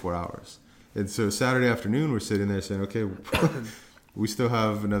 24 hours. And so Saturday afternoon, we're sitting there saying, okay, we still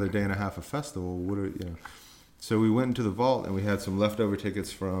have another day and a half of festival. So we went into the vault and we had some leftover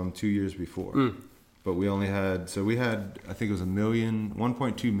tickets from 2 years before. But we only had, I think it was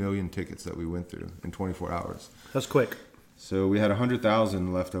 1.2 million tickets that we went through in 24 hours. That's quick. So we had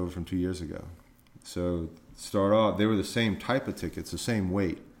 100,000 left over from 2 years ago. So start off, they were the same type of tickets, the same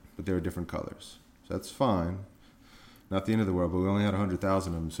weight, but they were different colors. So that's fine. Not the end of the world, but we only had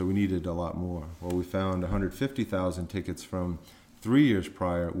 100,000 of them, so we needed a lot more. Well, we found 150,000 tickets from 3 years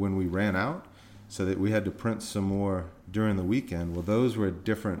prior when we ran out, so that we had to print some more during the weekend. Well, those were a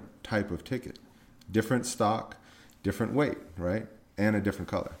different type of ticket, different stock, different weight, right? And a different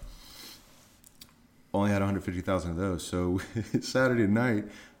color. Only had 150,000 of those. So Saturday night,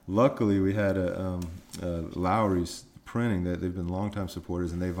 luckily we had a Lowry's Printing that they've been longtime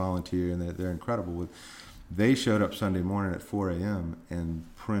supporters, and they volunteer, and they're incredible. They showed up Sunday morning at 4 a.m. and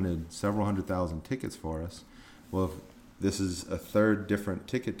printed several 100,000 tickets for us. Well, if this is a third different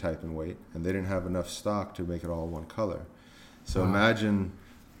ticket type and weight, and they didn't have enough stock to make it all one color. So Wow. Imagine,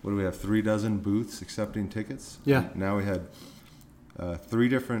 what do we have, 3 dozen booths accepting tickets? Yeah. Now we had 3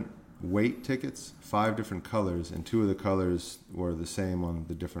 different weight tickets, 5 different colors, and 2 of the colors were the same on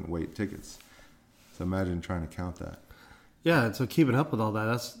the different weight tickets. So imagine trying to count that. Yeah, and so keeping up with all that,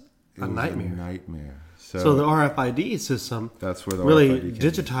 that's It a was nightmare. A nightmare. So the RFID system that's where the really RFID came in.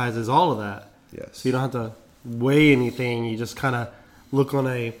 digitizes all of that. Yes. So you don't have to weigh anything. You just kind of look on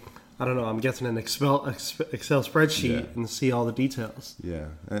I'm guessing an Excel spreadsheet Yeah. and see all the details. Yeah,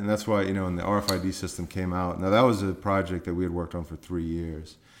 and that's why, when the RFID system came out, now that was a project that we had worked on for 3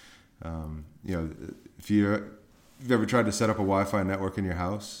 years. If you've ever tried to set up a Wi-Fi network in your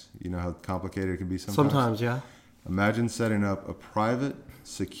house, you know how complicated it can be sometimes. Sometimes, yeah. Imagine setting up a private,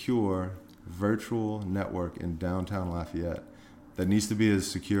 secure, virtual network in downtown Lafayette that needs to be as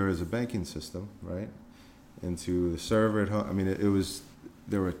secure as a banking system, right? Into the server at home. I mean,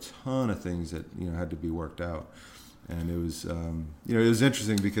 there were a ton of things that had to be worked out, and it was it was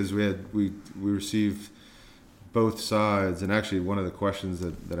interesting because we received both sides, and actually one of the questions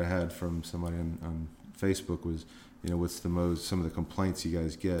that I had from somebody on Facebook was, what's some of the complaints you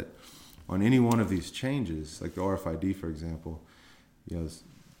guys get on any one of these changes, like the RFID, for example.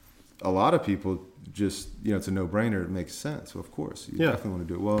 A lot of people just, it's a no-brainer. It makes sense. Well, of course, you definitely want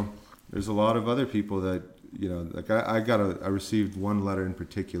to do it. Well, there's a lot of other people that, like I received one letter in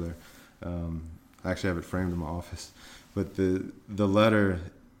particular. I actually have it framed in my office, but the letter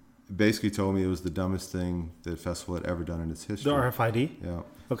basically told me it was the dumbest thing the festival had ever done in its history. The RFID? Yeah.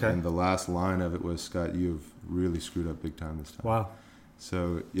 Okay. And the last line of it was, "Scott, you have really screwed up big time this time." Wow.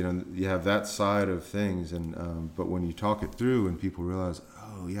 So, you have that side of things, and but when you talk it through and people realize,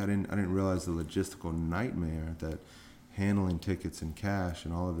 oh yeah, I didn't realize the logistical nightmare that handling tickets and cash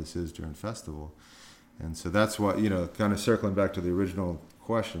and all of this is during festival. And so that's what, kind of circling back to the original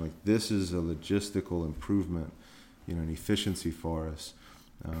question, like this is a logistical improvement, an efficiency for us.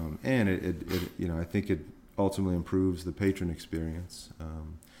 And it I think it ultimately improves the patron experience.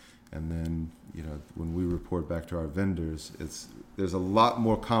 And then, when we report back to our vendors, there's a lot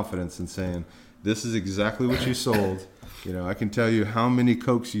more confidence in saying, this is exactly what you sold. I can tell you how many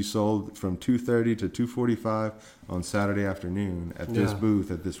Cokes you sold from 2:30 to 2:45 on Saturday afternoon at this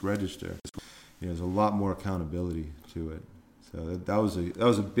booth, at this register. There's a lot more accountability to it. So that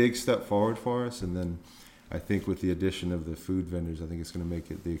was a big step forward for us. And then I think with the addition of the food vendors, I think it's going to make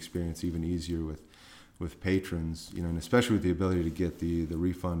the experience even easier with patrons, and especially with the ability to get the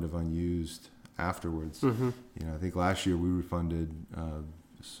refund of unused afterwards. Mm-hmm. I think last year we refunded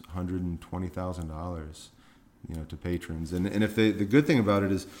 $120,000, to patrons. And if the good thing about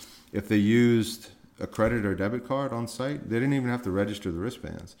it is if they used a credit or debit card on site, they didn't even have to register the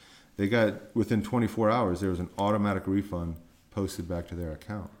wristbands. They got, within 24 hours, there was an automatic refund posted back to their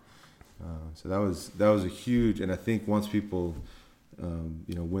account. So that was a huge, and I think once people,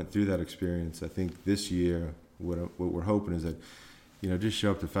 went through that experience, I think this year what we're hoping is that, just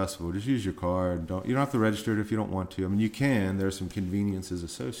show up to the festival, just use your card. You don't have to register it if you don't want to. I mean, you can. There's some conveniences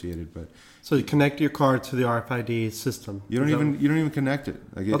associated, but so you connect your card to the RFID system. You don't even connect it.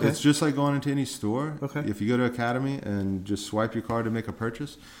 Like Okay. It's just like going into any store. Okay. If you go to Academy and just swipe your card to make a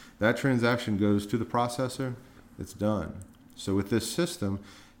purchase, that transaction goes to the processor. It's done. So with this system,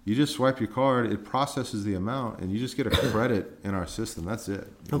 you just swipe your card, it processes the amount, and you just get a credit in our system. That's it.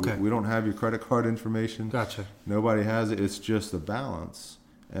 Okay. We don't have your credit card information. Gotcha. Nobody has it. It's just the balance.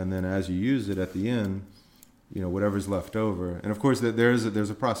 And then as you use it at the end, whatever's left over. And of course, there's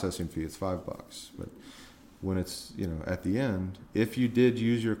a processing fee. It's $5. But when it's, at the end, if you did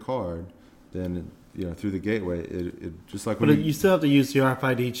use your card, then through the gateway, it just like when But you still have to use the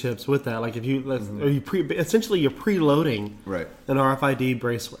RFID chips with that. Like if you, or you essentially you're preloading right, an RFID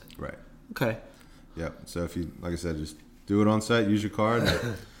bracelet. right, Okay. yep. So if you, like I said, just do it on site, use your card.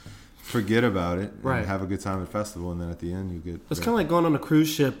 forget about it and Right. have a good time at festival, and then at the end you get. It's kind of like going on a cruise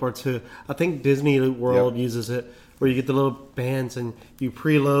ship or to, I think Disney World uses it, where you get the little bands and you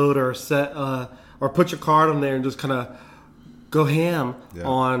preload or set or put your card on there and just kind of go ham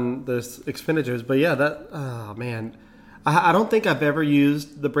on the expenditures. But yeah, that man, I don't think I've ever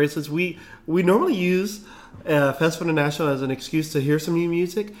used the bracelets. We normally use Festival International as an excuse to hear some new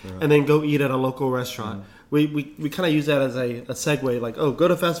music and then go eat at a local restaurant. We kind of use that as a segue, like, oh, go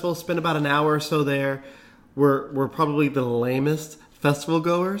to festival, spend about an hour or so there. We're probably the lamest festival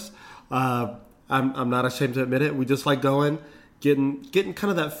goers. I'm not ashamed to admit it. We just like going, getting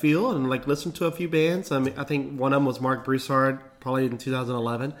kind of that feel and like listen to a few bands. I mean, I think one of them was Mark Broussard, probably in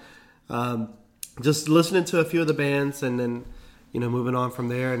 2011. Just listening to a few of the bands and then, moving on from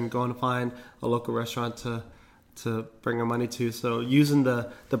there and going to find a local restaurant to bring our money to. So using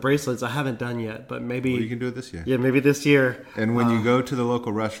the bracelets, I haven't done yet, but maybe you can do it this year. Yeah, maybe this year. And when you go to the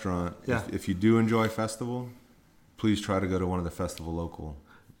local restaurant, Yeah. if you do enjoy festival, please try to go to one of the festival local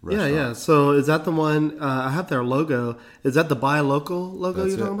restaurants. Yeah. So is that the one? I have their logo. Is that the Buy Local logo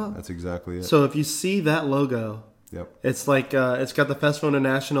That's you're talking it. about? That's exactly it. So if you see that logo, Yep. it's like it's got the Festival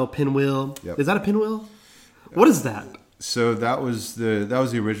International pinwheel. Yep. Is that a pinwheel? What is that? So that was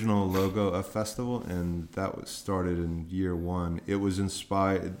the original logo of festival, and that was started in year one. It was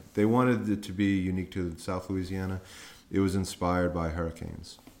inspired. They wanted it to be unique to South Louisiana. It was inspired by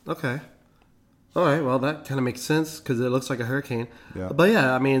hurricanes. Okay. All right. Well, that kind of makes sense because it looks like a hurricane. Yeah. But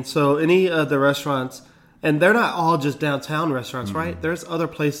yeah, I mean, so any of the restaurants, and they're not all just downtown restaurants, right? There's other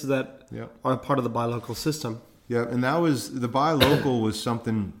places that Yep. are part of the Buy Local system. Yeah, and that was the buy local was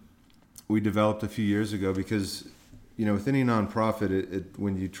something we developed a few years ago because, with any nonprofit,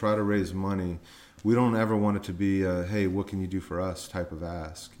 when you try to raise money, we don't ever want it to be a, hey, what can you do for us type of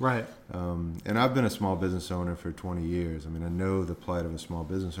ask. Right. And I've been a small business owner for 20 years. I mean, I know the plight of a small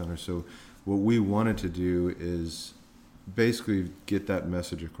business owner. So what we wanted to do is basically get that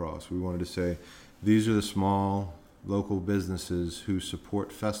message across. We wanted to say, these are the small local businesses who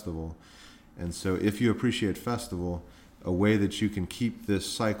support festival. And so if you appreciate festival, a way that you can keep this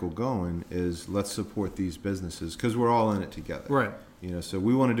cycle going is let's support these businesses because we're all in it together. Right. So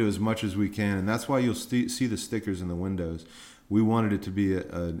we want to do as much as we can, and that's why you'll see the stickers in the windows. We wanted it to be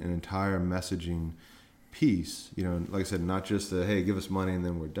an entire messaging piece. Like I said, not just a, hey, give us money and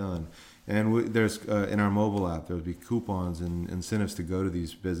then we're done. And there's in our mobile app there would be coupons and incentives to go to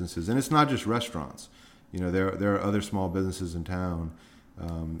these businesses, and it's not just restaurants. There are other small businesses in town.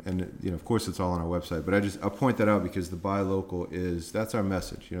 And of course it's all on our website, but I'll point that out because the Buy Local that's our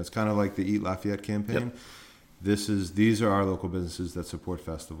message. It's kind of like the Eat Lafayette campaign. Yep. These are our local businesses that support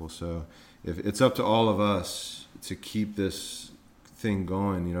festival. So if it's up to all of us to keep this thing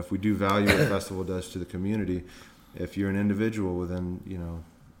going, if we do value what festival does to the community, if you're an individual, well, then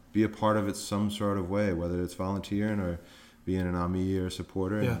be a part of it some sort of way, whether it's volunteering or being an AMI or a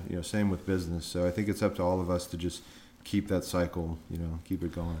supporter. Yeah. And, same with business. So I think it's up to all of us to just keep that cycle, keep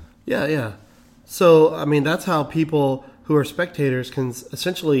it going. Yeah. So, I mean, that's how people who are spectators can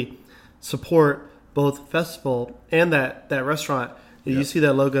essentially support both festival and that restaurant. If you see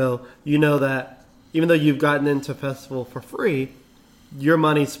that logo, you know that even though you've gotten into festival for free, your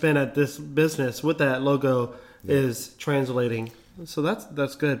money spent at this business with that logo is translating. So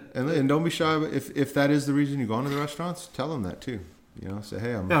that's good. And don't be shy. If that is the reason you're going to the restaurants, tell them that too. Say,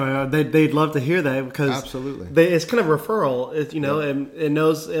 hey, they'd love to hear that because absolutely, it's kind of referral. And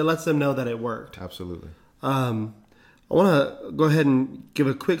it lets them know that it worked. Absolutely. I want to go ahead and give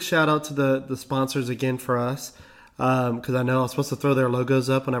a quick shout out to the sponsors again for us because I know I was supposed to throw their logos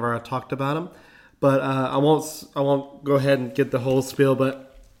up whenever I talked about them, but I won't go ahead and get the whole spiel.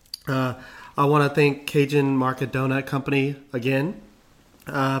 But I want to thank Cajun Market Donut Company again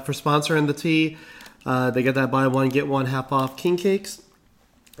for sponsoring the tea. They get that buy one get one half off king cakes,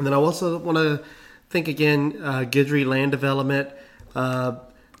 and then I also want to thank again Guidry Land Development.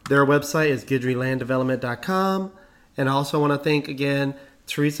 Their website is guidrylanddevelopment.com, and I also want to thank again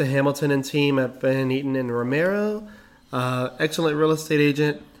Teresa Hamilton and team at Van Eaton and Romero, excellent real estate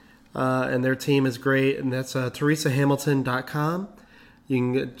agent, and their team is great, and that's teresahamilton.com. You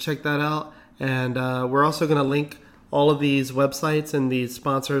can check that out, and we're also going to link all of these websites and these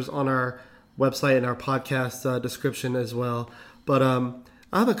sponsors on our website and our podcast description as well. But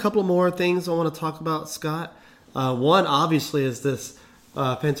I have a couple more things I want to talk about, Scott. One, obviously, is this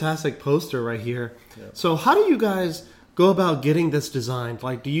fantastic poster right here. Yeah. So how do you guys go about getting this designed?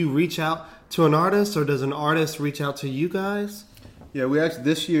 Like, do you reach out to an artist, or does an artist reach out to you guys? Yeah,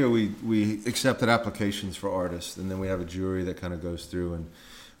 this year we accepted applications for artists, and then we have a jury that kind of goes through, and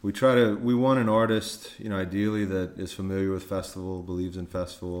we want an artist, ideally that is familiar with festival, believes in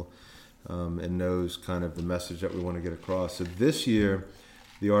festival, and knows kind of the message that we want to get across. So this year,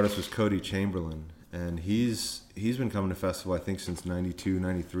 the artist was Cody Chamberlain, and he's been coming to festival, I think, since 92,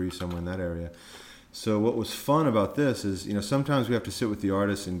 93, somewhere in that area. So what was fun about this is, sometimes we have to sit with the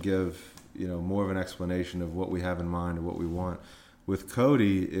artist and give, more of an explanation of what we have in mind and what we want. With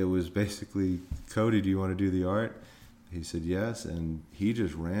Cody, it was basically, Cody, do you want to do the art? He said yes, and he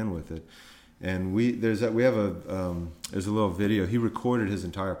just ran with it. And there's a little video. He recorded his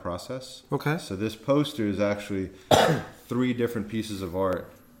entire process. Okay. So this poster is actually 3 different pieces of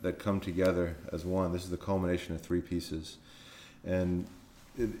art that come together as one. This is the culmination of 3 pieces. And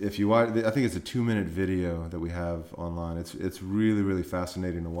if you watch, I think it's a 2-minute video that we have online. It's really, really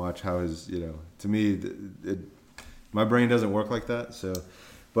fascinating to watch how his, to me, my brain doesn't work like that. So,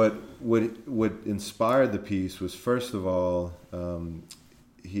 but what inspired the piece was, first of all,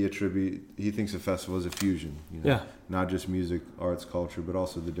 he thinks a festival is a fusion, not just music, arts, culture, but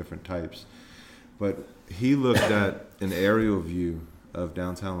also the different types. But he looked at an aerial view of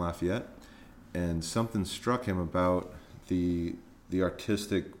downtown Lafayette, and something struck him about the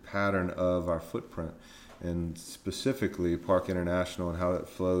artistic pattern of our footprint, and specifically Parc International and how it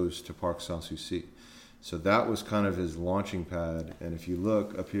flows to Parc Sanssouci. So that was kind of his launching pad. And if you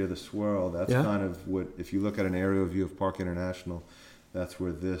look up here, the swirl, that's kind of what, if you look at an aerial view of Parc International, that's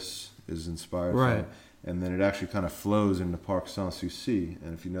where this is inspired from. And then it actually kind of flows into Parc Sanssouci.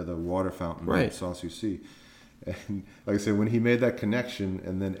 And if you know the water fountain at Sanssouci. And like I said, when he made that connection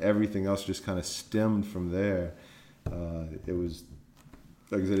and then everything else just kind of stemmed from there, it was,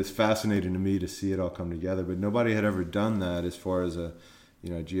 like I said, it's fascinating to me to see it all come together. But nobody had ever done that as far as a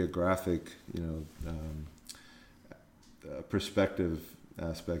geographic, perspective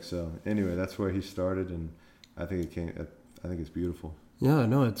aspect. So anyway, that's where he started, and I think it's beautiful. Yeah,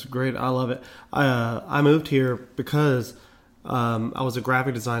 no, it's great. I love it. I moved here because I was a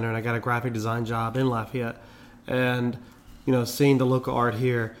graphic designer, and I got a graphic design job in Lafayette. And seeing the local art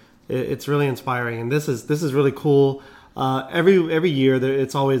here, it's really inspiring. And this is really cool. Every year,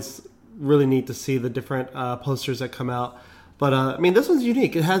 it's always really neat to see the different posters that come out. But this one's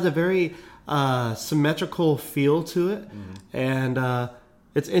unique. It has a very symmetrical feel to it, and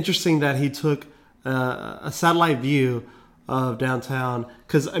it's interesting that he took a satellite view of downtown,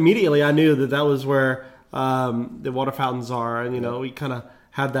 because immediately I knew that was where the water fountains are, and we kind of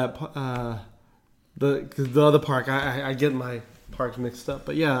had that the other park. I get my parks mixed up,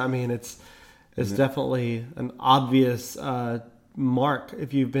 but yeah, it's definitely an obvious mark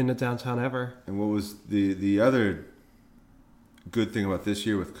if you've been to downtown ever. And what was the other good thing about this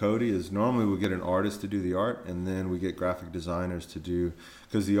year with Cody is normally we get an artist to do the art, and then we get graphic designers to do,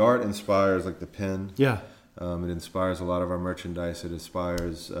 because the art inspires, like the pen. Yeah. It inspires a lot of our merchandise. It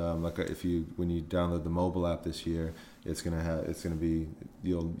inspires when you download the mobile app this year,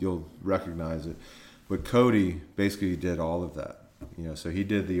 you'll recognize it. But Cody basically did all of that. So he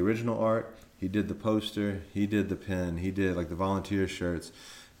did the original art, he did the poster, he did the pen, he did like the volunteer shirts.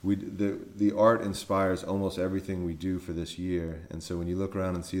 The art inspires almost everything we do for this year, and so when you look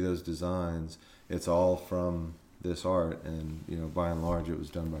around and see those designs, it's all from this art, and by and large it was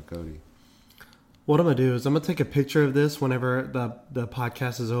done by Cody. What I'm gonna do is I'm gonna take a picture of this whenever the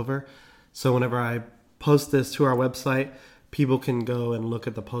podcast is over, so whenever I post this to our website, people can go and look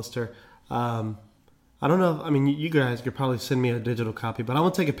at the poster. I don't know. You guys could probably send me a digital copy, but I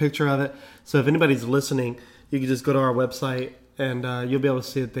want to take a picture of it. So if anybody's listening, you can just go to our website, and you'll be able to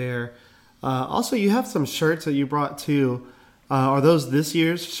see it there. Also, you have some shirts that you brought too. Are those this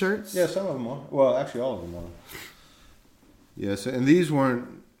year's shirts? Yeah, some of them are. Well, actually, all of them are. Yeah, so, and these weren't,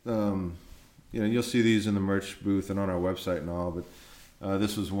 you'll see these in the merch booth and on our website and all, but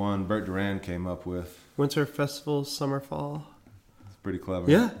this was one Bert Duran came up with. Winter Festival, Summer, Fall. It's pretty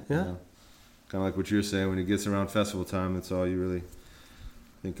clever. Yeah. Kind of like what you're saying, when it gets around festival time, that's all you really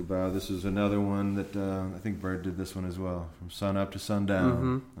think about. This is another one that I think Bird did this one as well, from sun up to sundown.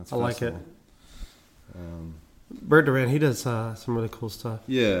 Mm-hmm. That's I festival. like it. Bird Duran, he does some really cool stuff.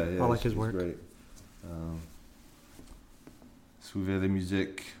 Yeah, I like his work. Great. Suivez la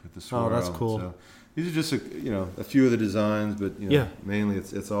musique with the swirl. Oh, that's cool. So these are just a few of the designs, but mainly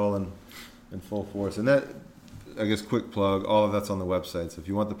it's all in full force. And that, I guess, quick plug, all of that's on the website. So if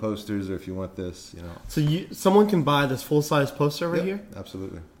you want the posters or if you want this, So someone can buy this full-size poster right here?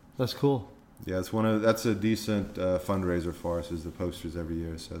 Absolutely. That's cool. Yeah, that's a decent fundraiser for us, is the posters every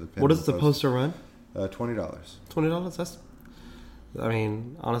year. So what does the poster run? $20. $20? That's,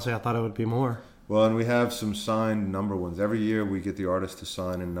 honestly, I thought it would be more. Well, and we have some signed number ones. Every year we get the artist to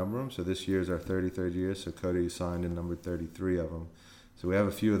sign and number them. So this year is our 33rd year. So Cody signed and numbered 33 of them. So we have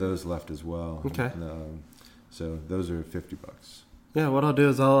a few of those left as well. Okay. And, so those are $50. Yeah, what I'll do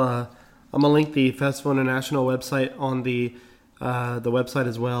is I'll I'm gonna link the Festival International website on the website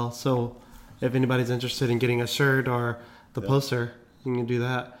as well. So if anybody's interested in getting a shirt or the poster, you can do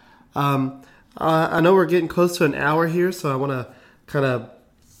that. I know we're getting close to an hour here, so I want to kind of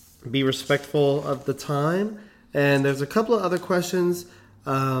be respectful of the time. And there's a couple of other questions.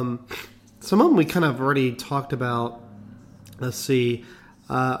 Some of them we kind of already talked about. Let's see.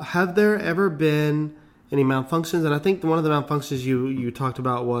 Have there ever been any malfunctions? And I think one of the malfunctions you talked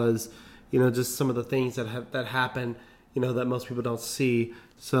about was, just some of the things that happen, that most people don't see.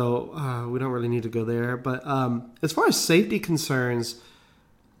 So we don't really need to go there. But as far as safety concerns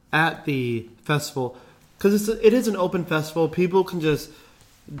at the festival, because it is an open festival, people can just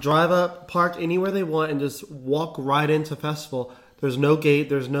drive up, park anywhere they want, and just walk right into festival. There's no gate.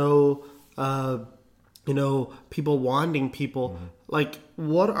 There's no, people wanding people. Mm-hmm. Like,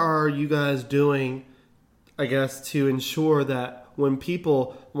 what are you guys doing, I guess, to ensure that when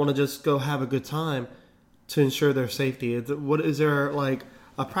people want to just go have a good time, to ensure their safety? Is there like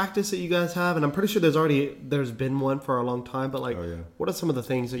a practice that you guys have? And I'm pretty sure there's been one for a long time, but what are some of the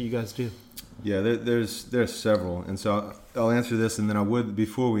things that you guys do? Yeah, there's several, and so I'll answer this, and then I would,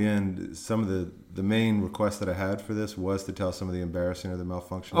 before we end, some of the main request that I had for this was to tell some of the embarrassing or the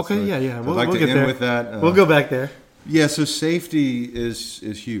malfunctions. Okay, so yeah, I'd like to end there with that. We'll go back there. Yeah, so safety is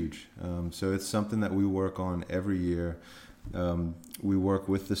huge. So it's something that we work on every year. We work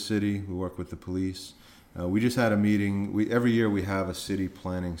with the city, we work with the police. We just had a meeting. Every year we have a city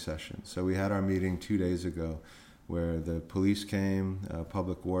planning session. So we had our meeting 2 days ago, where the police came,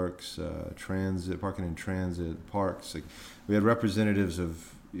 public works, transit, parking and transit, parks. We had representatives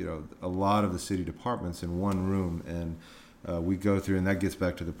of a lot of the city departments in one room, and we go through, and that gets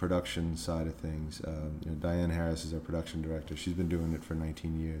back to the production side of things. Diane Harris is our production director. She's been doing it for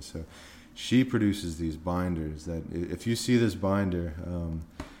 19 years. So she produces these binders that, if you see this binder,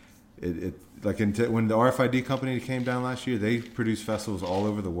 when the RFID company came down last year, they produced festivals all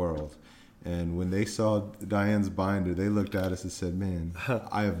over the world. And when they saw Diane's binder, they looked at us and said, "Man,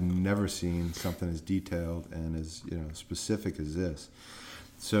 I have never seen something as detailed and as specific as this."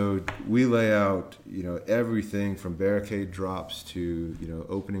 So we lay out everything from barricade drops to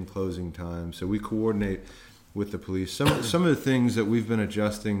opening closing time. So we coordinate with the police. Some of the things that we've been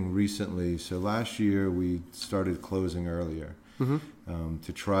adjusting recently. So last year we started closing earlier. Mm-hmm.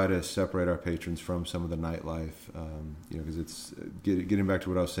 To try to separate our patrons from some of the nightlife, because it's getting back to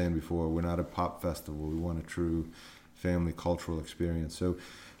what I was saying before. We're not a pop festival. We want a true family cultural experience. So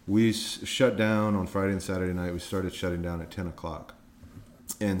we shut down on Friday and Saturday night. We started shutting down at 10 o'clock.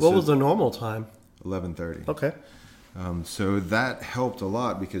 And what was the normal time? 11:30. Okay. So that helped a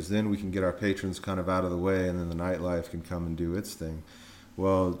lot, because then we can get our patrons kind of out of the way, and then the nightlife can come and do its thing.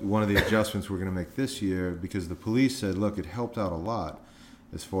 Well, one of the adjustments we're going to make this year, because the police said, look, it helped out a lot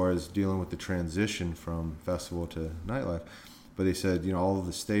as far as dealing with the transition from festival to nightlife. But they said, all of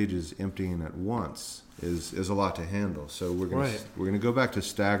the stages emptying at once is a lot to handle. So we're going to go back to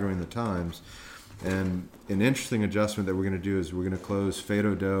staggering the times. And an interesting adjustment that we're going to do is we're going to close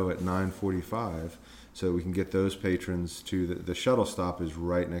Fado Dough at 9:45, so that we can get those patrons to the shuttle stop is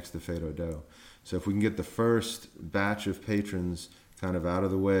right next to Fado Dough. So if we can get the first batch of patrons kind of out of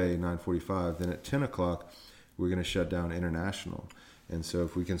the way, 9:45, then at 10 o'clock, we're going to shut down International. And so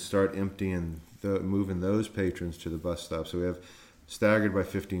if we can start moving those patrons to the bus stop, so we have staggered by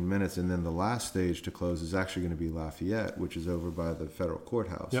 15 minutes, and then the last stage to close is actually going to be Lafayette, which is over by the federal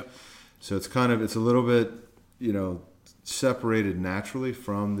courthouse. Yep. So it's a little bit, separated naturally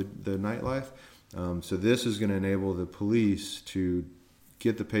from the nightlife. So this is going to enable the police to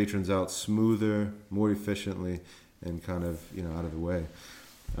get the patrons out smoother, more efficiently, and kind of out of the way.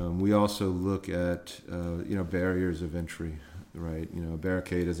 We also look at barriers of entry, right? A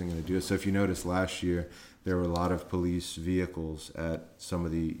barricade isn't going to do it. So if you notice last year, there were a lot of police vehicles at some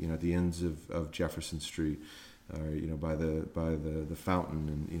of the the ends of Jefferson Street, or by the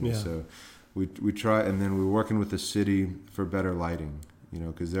fountain, and so we try, and then we're working with the city for better lighting,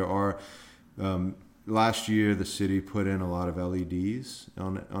 because there are. Last year, the city put in a lot of LEDs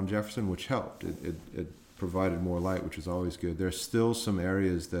on Jefferson, which helped. It provided more light, which is always good. There's still some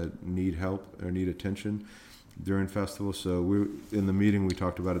areas that need help or need attention during festivals. So in the meeting we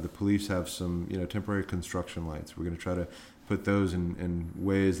talked about it. The police have some temporary construction lights. We're going to try to put those in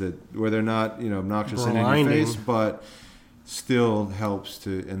ways where they're not obnoxious and in your face, but still helps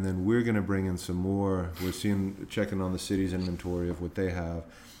to. And then we're going to bring in some more. We're checking on the city's inventory of what they have.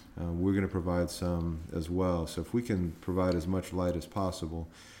 We're going to provide some as well. So if we can provide as much light as possible,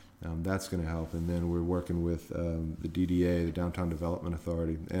 that's going to help. And then we're working with the DDA, the Downtown Development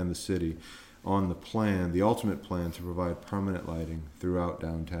Authority, and the city on the plan, the ultimate plan, to provide permanent lighting throughout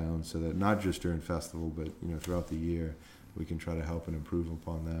downtown, so that not just during festival, but throughout the year, we can try to help and improve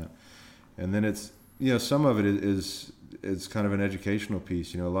upon that. And then it's some of it is kind of an educational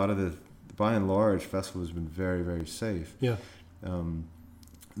piece. A lot of by and large, festival has been very, very safe. Yeah.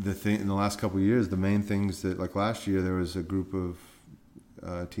 The thing in the last couple of years, the main things that, like last year, there was a group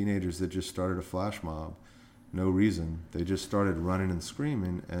of teenagers that just started a flash mob. No reason. They just started running and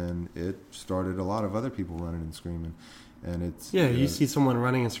screaming, and it started a lot of other people running and screaming. And it's you see someone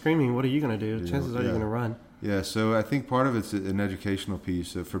running and screaming, what are you going to do? Chances are you're going to run. Yeah, so I think part of it's an educational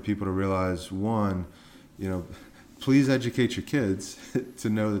piece for people to realize, one, please educate your kids to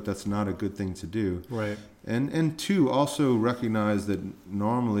know that that's not a good thing to do. Right. And two, also recognize that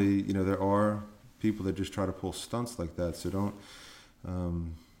normally, there are people that just try to pull stunts like that. So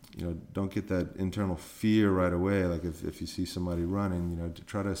don't get that internal fear right away. Like if you see somebody running, to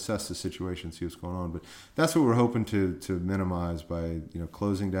try to assess the situation, see what's going on. But that's what we're hoping to minimize by,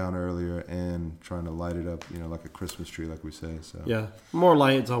 closing down earlier and trying to light it up, like a Christmas tree, like we say. So yeah, more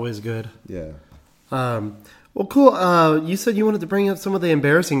light is always good. Yeah. Well, cool. You said you wanted to bring up some of the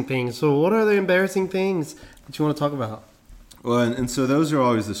embarrassing things. So what are the embarrassing things that you want to talk about? Well, and so those are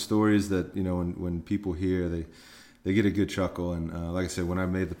always the stories that, when people hear, they get a good chuckle. And like I said, when I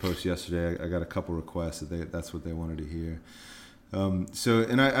made the post yesterday, I got a couple requests that's what they wanted to hear.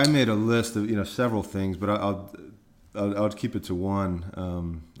 And I made a list of, several things, but I'll keep it to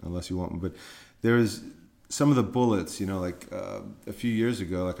one, unless you want me. But there's some of the bullets, like a few years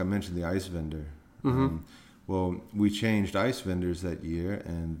ago, like I mentioned, the ice vendor. Mm-hmm. Well, we changed ice vendors that year,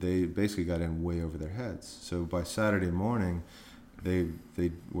 and they basically got in way over their heads. So by Saturday morning, they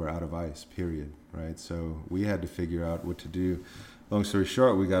were out of ice, period, right? So we had to figure out what to do. Long story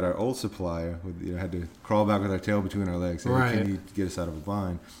short, we got our old supplier, had to crawl back with our tail between our legs. And right. Can you get us out of a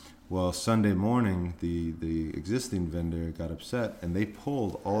bind? Well, Sunday morning, the existing vendor got upset, and they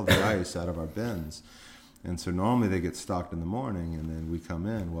pulled all the ice out of our bins. And so normally they get stocked in the morning, and then we come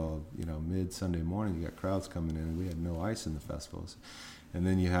in. Well, mid-Sunday morning, you got crowds coming in, and we had no ice in the festivals. And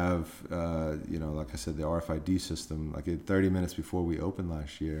then you have, like I said, the RFID system. Like 30 minutes before we opened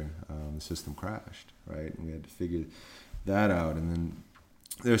last year, the system crashed, right? And we had to figure that out. And then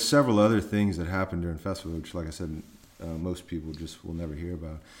there's several other things that happened during festival, which, like I said, most people just will never hear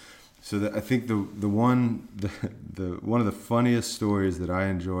about. So I think the one of the funniest stories that I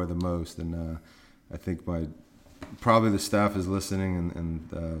enjoy the most, and I think probably the staff is listening, and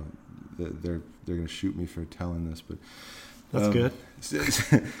they're going to shoot me for telling this, but that's good.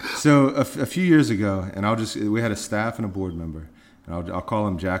 So a few years ago, and we had a staff and a board member, and I'll call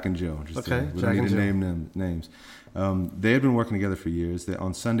them Jack and Jill. We don't need to name names. They had been working together for years.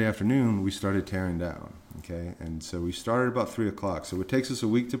 On Sunday afternoon, we started tearing down. Okay, and so we started about 3:00. So it takes us a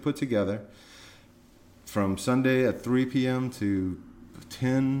week to put together. From Sunday at 3 p.m. to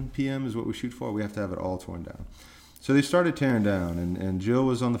 10 p.m. is what we shoot for. We have to have it all torn down. So they started tearing down, and Jill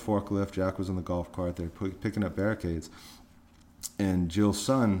was on the forklift, Jack was on the golf cart. They're picking up barricades, and Jill's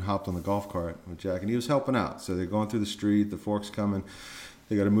son hopped on the golf cart with Jack, and he was helping out. So they're going through the street, the fork's coming,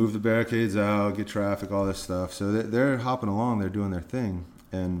 they got to move the barricades out, get traffic, all this stuff. So they're hopping along, they're doing their thing,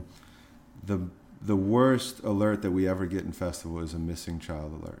 and the worst alert that we ever get in festival is a missing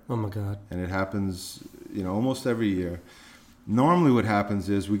child alert. Oh my God. And it happens, almost every year. Normally what happens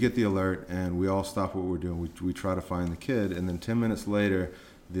is we get the alert and we all stop what we're doing. We try to find the kid, and then 10 minutes later,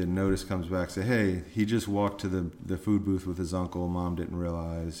 the notice comes back, say, hey, he just walked to the food booth with his uncle, mom didn't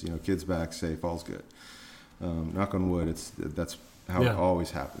realize, kid's back, safe, all's good. Knock on wood, that's how it always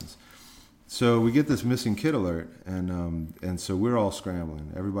happens. So we get this missing kid alert, and so we're all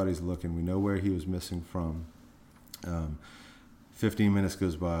scrambling. Everybody's looking. We know where he was missing from. 15 minutes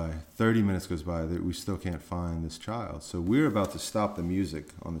goes by, 30 minutes goes by, that we still can't find this child. So we're about to stop the music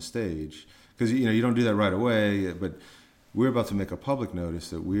on the stage, because you don't do that right away, but we're about to make a public notice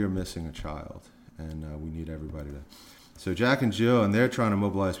that we are missing a child, and we need everybody to. So Jack and Jill, and they're trying to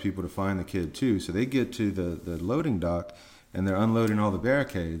mobilize people to find the kid too. So they get to the loading dock, and they're unloading all the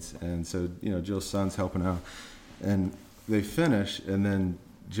barricades, and so Jill's son's helping out, and they finish, and then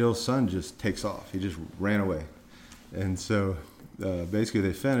Jill's son just takes off. He just ran away, and so basically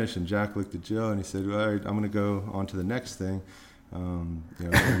they finish, and Jack looked at Jill and he said, "All right, I'm going to go on to the next thing.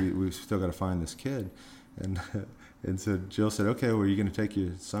 We've still got to find this kid," and so Jill said, "Okay, well, are you going to take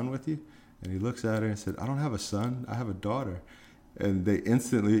your son with you?" And he looks at her and said, "I don't have a son. I have a daughter." And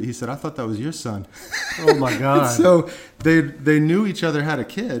he said, "I thought that was your son." Oh my God. So they knew each other had a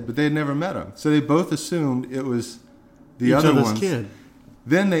kid, but they had never met him. So they both assumed it was the other one's kid.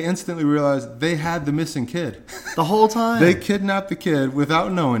 Then they instantly realized they had the missing kid. The whole time? They kidnapped the kid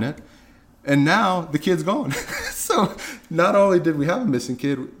without knowing it. And now the kid's gone. So not only did we have a missing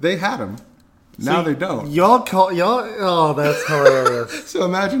kid, they had him. Now they don't. Y'all. Oh, that's hilarious. So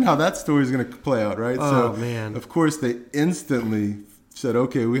imagine how that story is going to play out, right? Oh, so, man. Of course, they instantly said,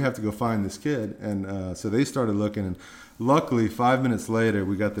 okay, we have to go find this kid. And so they started looking. And luckily, 5 minutes later,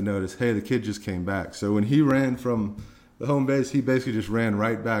 we got the notice, hey, the kid just came back. So when he ran from the home base, he basically just ran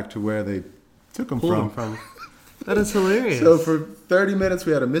right back to where they took him from. That is hilarious. So for 30 minutes,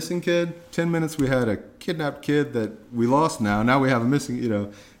 we had a missing kid. 10 minutes, we had a kidnapped kid that we lost now. Now we have a missing,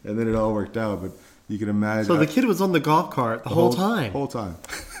 and then it all worked out. But you can imagine. So the kid was on the golf cart the whole time? Whole time.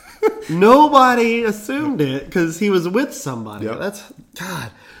 Nobody assumed it because he was with somebody. Yep.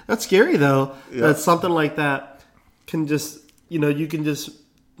 That's scary though. Yep. That something like that can just, you can just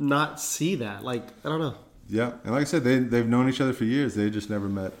not see that. Like, I don't know. Yeah. And like I said, they've known each other for years. They just never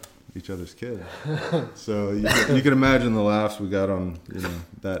met each other's kid. So you can imagine the laughs we got on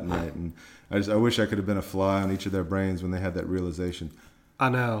that night. And I wish I could have been a fly on each of their brains when they had that realization. I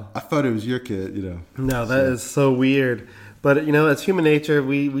know. I thought it was your kid. No, that is so weird. But it's human nature.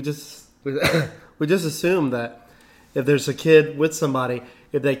 We just assume that if there's a kid with somebody,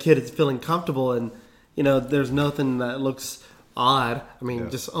 if that kid is feeling comfortable and there's nothing that looks odd. I mean,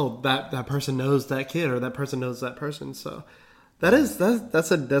 that person knows that kid or that person knows that person. So. That's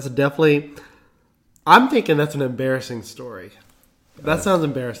definitely. I'm thinking that's an embarrassing story. That sounds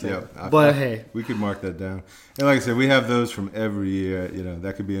embarrassing. Yeah, hey, we could mark that down. And like I said, we have those from every year.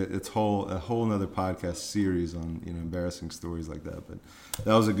 That could be a whole another podcast series on embarrassing stories like that. But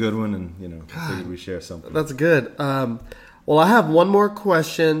that was a good one, and I figured we share something. That's good. Well, I have one more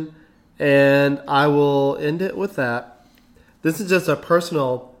question, and I will end it with that. This is just a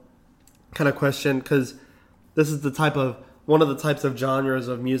personal kind of question because this is one of the types of genres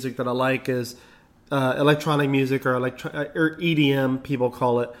of music that I like is electronic music or EDM, people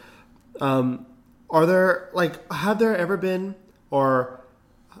call it. Have there ever been or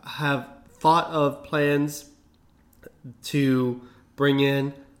have thought of plans to bring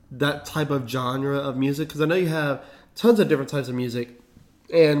in that type of genre of music? Because I know you have tons of different types of music,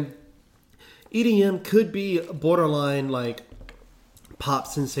 and EDM could be borderline like pop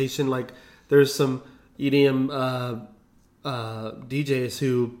sensation. Like there's some EDM DJs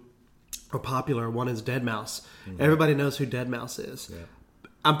who are popular. One is Deadmau5. Mm-hmm. Everybody knows who Deadmau5 is. Yeah.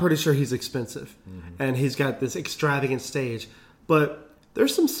 I'm pretty sure he's expensive, and he's got this extravagant stage. But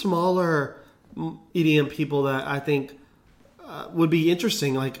there's some smaller EDM people that I think would be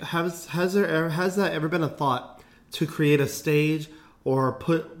interesting. Like, has that ever been a thought to create a stage or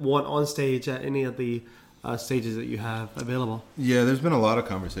put one on stage at any of the stages that you have available? Yeah, there's been a lot of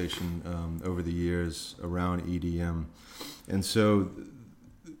conversation over the years around EDM. And so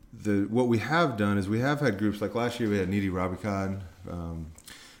what we have done is we have had groups like last year we had Nidhi Ravikant.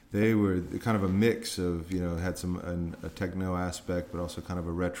 They were kind of a mix of, had a techno aspect, but also kind of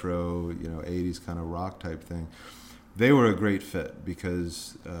a retro, 80s kind of rock type thing. They were a great fit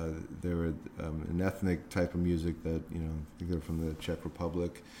because they were an ethnic type of music that, I think they're from the Czech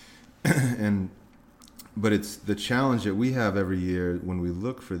Republic. But it's the challenge that we have every year when we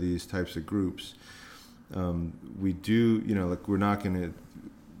look for these types of groups. We do, we're not going to,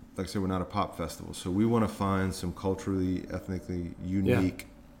 like I said, we're not a pop festival. So we want to find some culturally, ethnically unique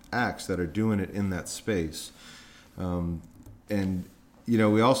acts that are doing it in that space. And,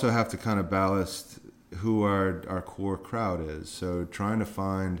 we also have to kind of ballast who our core crowd is. So trying to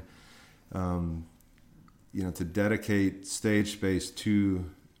find, to dedicate stage space to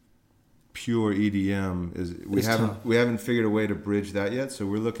pure EDM we haven't figured a way to bridge that yet. So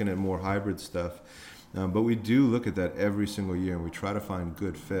we're looking at more hybrid stuff. But we do look at that every single year, and we try to find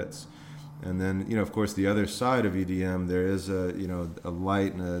good fits. And then, of course, the other side of EDM, there is a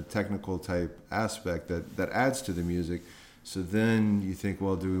light and a technical type aspect that adds to the music. So then you think,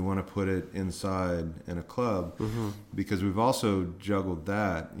 well, do we want to put it inside in a club? Mm-hmm. Because we've also juggled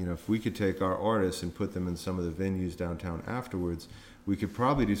that. If we could take our artists and put them in some of the venues downtown afterwards, we could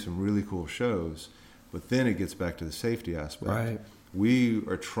probably do some really cool shows. But then it gets back to the safety aspect. Right. We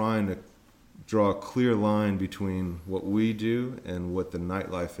are trying to draw a clear line between what we do and what the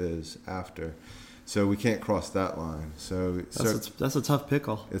nightlife is after. So we can't cross that line. That's a tough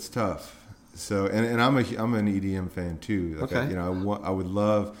pickle. It's tough. So and I'm an EDM fan too. Like okay. I would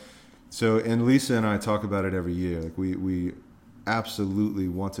love. So and Lisa and I talk about it every year. Like we absolutely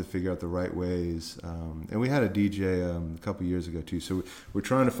want to figure out the right ways. And we had a DJ a couple years ago too. So we're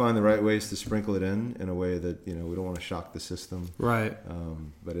trying to find the right ways to sprinkle it in a way that we don't want to shock the system. Right.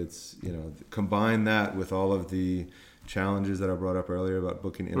 But it's combine that with all of the challenges that I brought up earlier about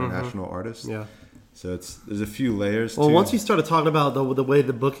booking international artists. Yeah. So there's a few layers. Well, once you started talking about the way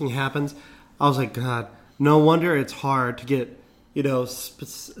the booking happens, I was like, God, no wonder it's hard to get,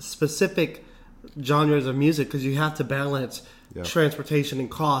 specific genres of music, because you have to balance transportation and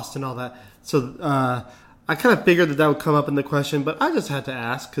cost and all that. So I kind of figured that would come up in the question, but I just had to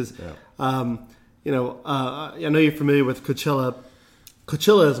ask because, I know you're familiar with Coachella.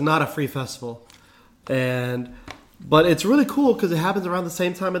 Coachella is not a free festival, but it's really cool because it happens around the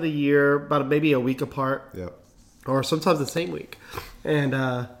same time of the year, about maybe a week apart, or sometimes the same week, and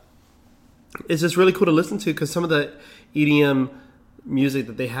it's just really cool to listen to because some of the EDM music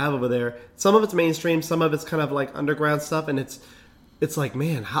that they have over there, some of it's mainstream, some of it's kind of like underground stuff, and it's like,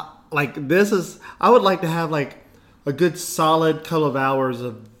 man, how, like, this is, I would like to have like a good solid couple of hours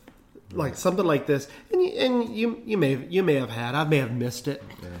of like something like this, and you may have had, I may have missed it,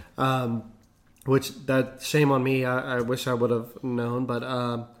 which that shame on me. I wish I would have known, but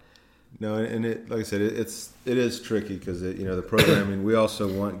no, and it, like I said, it is tricky because the programming. We also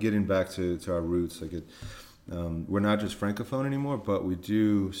want, getting back to our roots, like we're not just francophone anymore, but we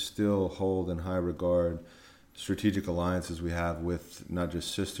do still hold in high regard strategic alliances we have with not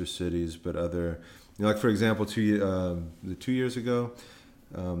just sister cities, but other, like for example, 2 years ago,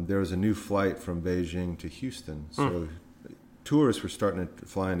 there was a new flight from Beijing to Houston. So tourists were starting to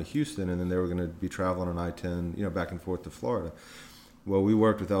fly into Houston, and then they were going to be traveling on I-10, back and forth to Florida. Well, we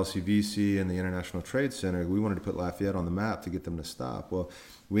worked with LCVC and the International Trade Center. We wanted to put Lafayette on the map to get them to stop. Well,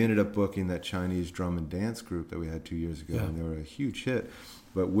 we ended up booking that Chinese drum and dance group that we had 2 years ago, and they were a huge hit.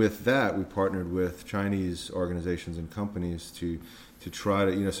 But with that, we partnered with Chinese organizations and companies to try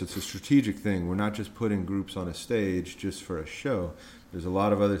to, so it's a strategic thing. We're not just putting groups on a stage just for a show. There's a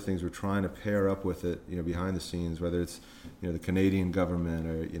lot of other things we're trying to pair up with it, behind the scenes, whether it's, the Canadian government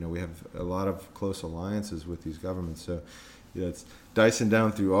or, we have a lot of close alliances with these governments. So, it's dicing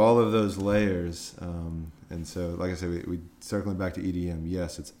down through all of those layers. And so, like I said, we circling back to EDM,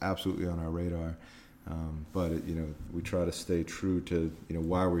 yes, it's absolutely on our radar. But, we try to stay true to,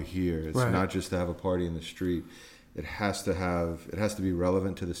 why we're here. It's not just to have a party in the street. It has to be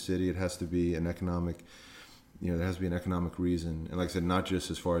relevant to the city. It has to be an economic, there has to be an economic reason. And like I said, not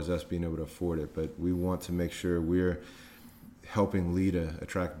just as far as us being able to afford it, but we want to make sure we're helping LIDA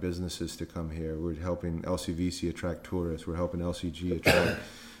attract businesses to come here. We're helping LCVC attract tourists. We're helping LCG attract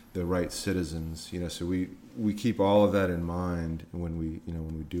the right citizens. So we keep all of that in mind when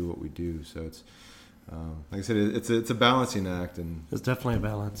we do what we do. So it's, like I said, it's a balancing act, and it's definitely a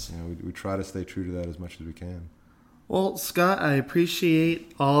balance. We try to stay true to that as much as we can. Well, Scott, I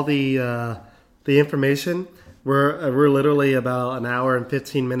appreciate all the information. We're literally about an hour and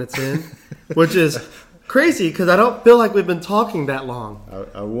 15 minutes in, which is crazy because I don't feel like we've been talking that long.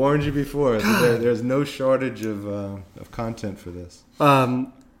 I warned you before. There's no shortage of content for this.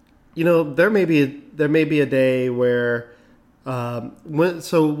 There may be a day where.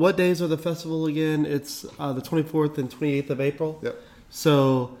 So what days are the festival again? It's the 24th and 28th of April. Yep.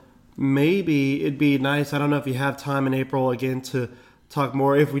 So maybe it'd be nice. I don't know if you have time in April again to talk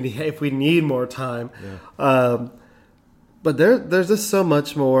more if we need more time. Yeah. But there's just so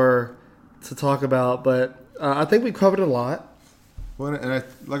much more to talk about. But I think we covered a lot. Well, and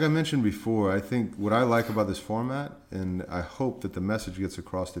like I mentioned before, I think what I like about this format, and I hope that the message gets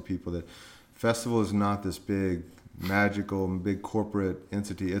across to people, that festival is not this big magical big corporate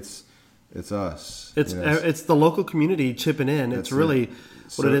entity. It's us. It's the local community chipping in. It's really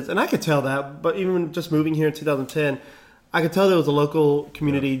what it is. And I could tell that, but even just moving here in 2010, I could tell there was a local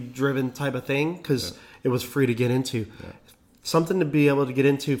community driven type of thing because it was free to get into. Something to be able to get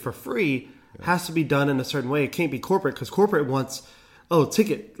into for free has to be done in a certain way. It can't be corporate because corporate wants,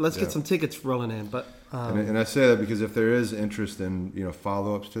 ticket. Let's get some tickets rolling in. But and I say that because if there is interest in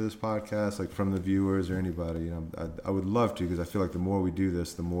follow-ups to this podcast, like from the viewers or anybody, I would love to, because I feel like the more we do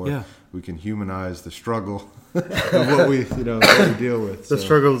this, the more we can humanize the struggle of what we what we deal with. The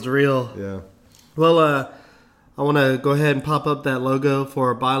struggle is real. Yeah. Well, I want to go ahead and pop up that logo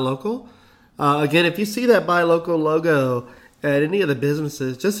for Buy Local. Again, if you see that Buy Local logo at any of the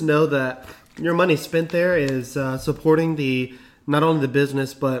businesses, just know that your money spent there is supporting not only the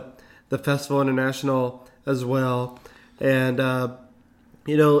business but the Festival International as well. And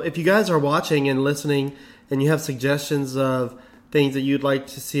if you guys are watching and listening and you have suggestions of things that you'd like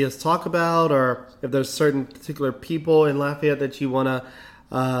to see us talk about, or if there's certain particular people in Lafayette that you want to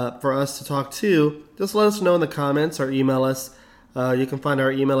for us to talk to, just let us know in the comments or email us. You can find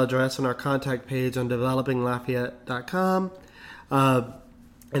our email address on our contact page on developinglafayette.com.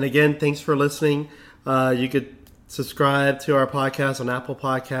 And again, thanks for listening. You could subscribe to our podcast on Apple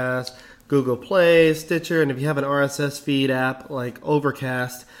Podcasts, Google Play, Stitcher, and if you have an RSS feed app like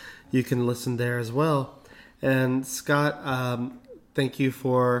Overcast, you can listen there as well. And Scott, thank you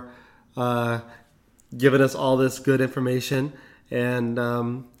for giving us all this good information.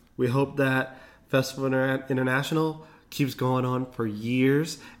 And we hope that Festival International keeps going on for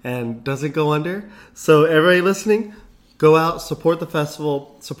years and doesn't go under. So everybody listening, go out, support the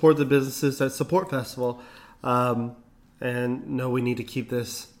festival, support the businesses that support festival, and know we need to keep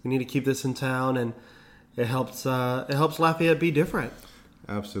this. We need to keep this in town, and it helps Lafayette be different.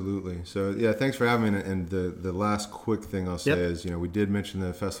 Absolutely. So yeah, thanks for having me. And the last quick thing I'll say is, we did mention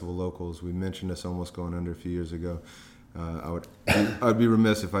the festival locals. We mentioned us almost going under a few years ago. I'd be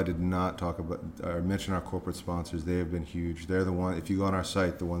remiss if I did not talk about or mention our corporate sponsors. They have been huge. They're the one. If you go on our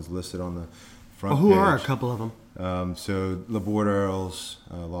site, the ones listed on the front who page. are a couple of them? So Laborde Earls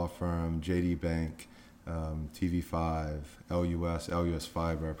law firm, JD Bank, TV5, LUS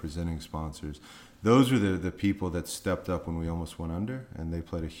Fiber, our presenting sponsors. Those are the people that stepped up when we almost went under, and they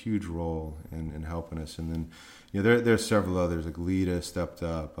played a huge role in helping us. And then, there are several others, like Lita stepped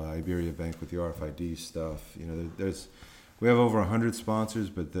up, Iberia Bank with the RFID stuff. We have over 100 sponsors,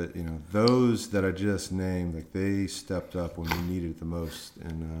 but those that I just named, like they stepped up when we needed it the most,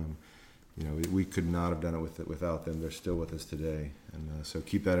 and we could not have done it without them. They're still with us today, and so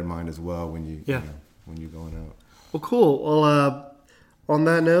keep that in mind as well when you're going out. Well, cool. Well, on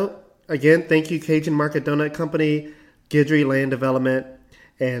that note, again, thank you, Cajun Market Donut Company, Guidry Land Development,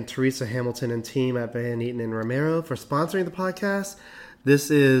 and Teresa Hamilton and team at Van Eaton and Romero for sponsoring the podcast. This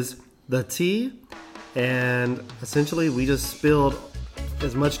is The Tea, and essentially we just spilled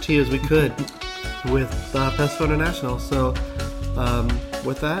as much tea as we could with Festival International. So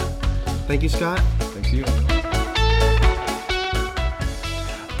with that, thank you, Scott. Thank you.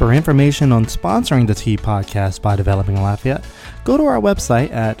 For information on sponsoring the Tea Podcast by Developing Lafayette, go to our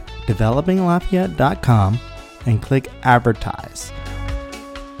website at developinglafayette.com and click Advertise.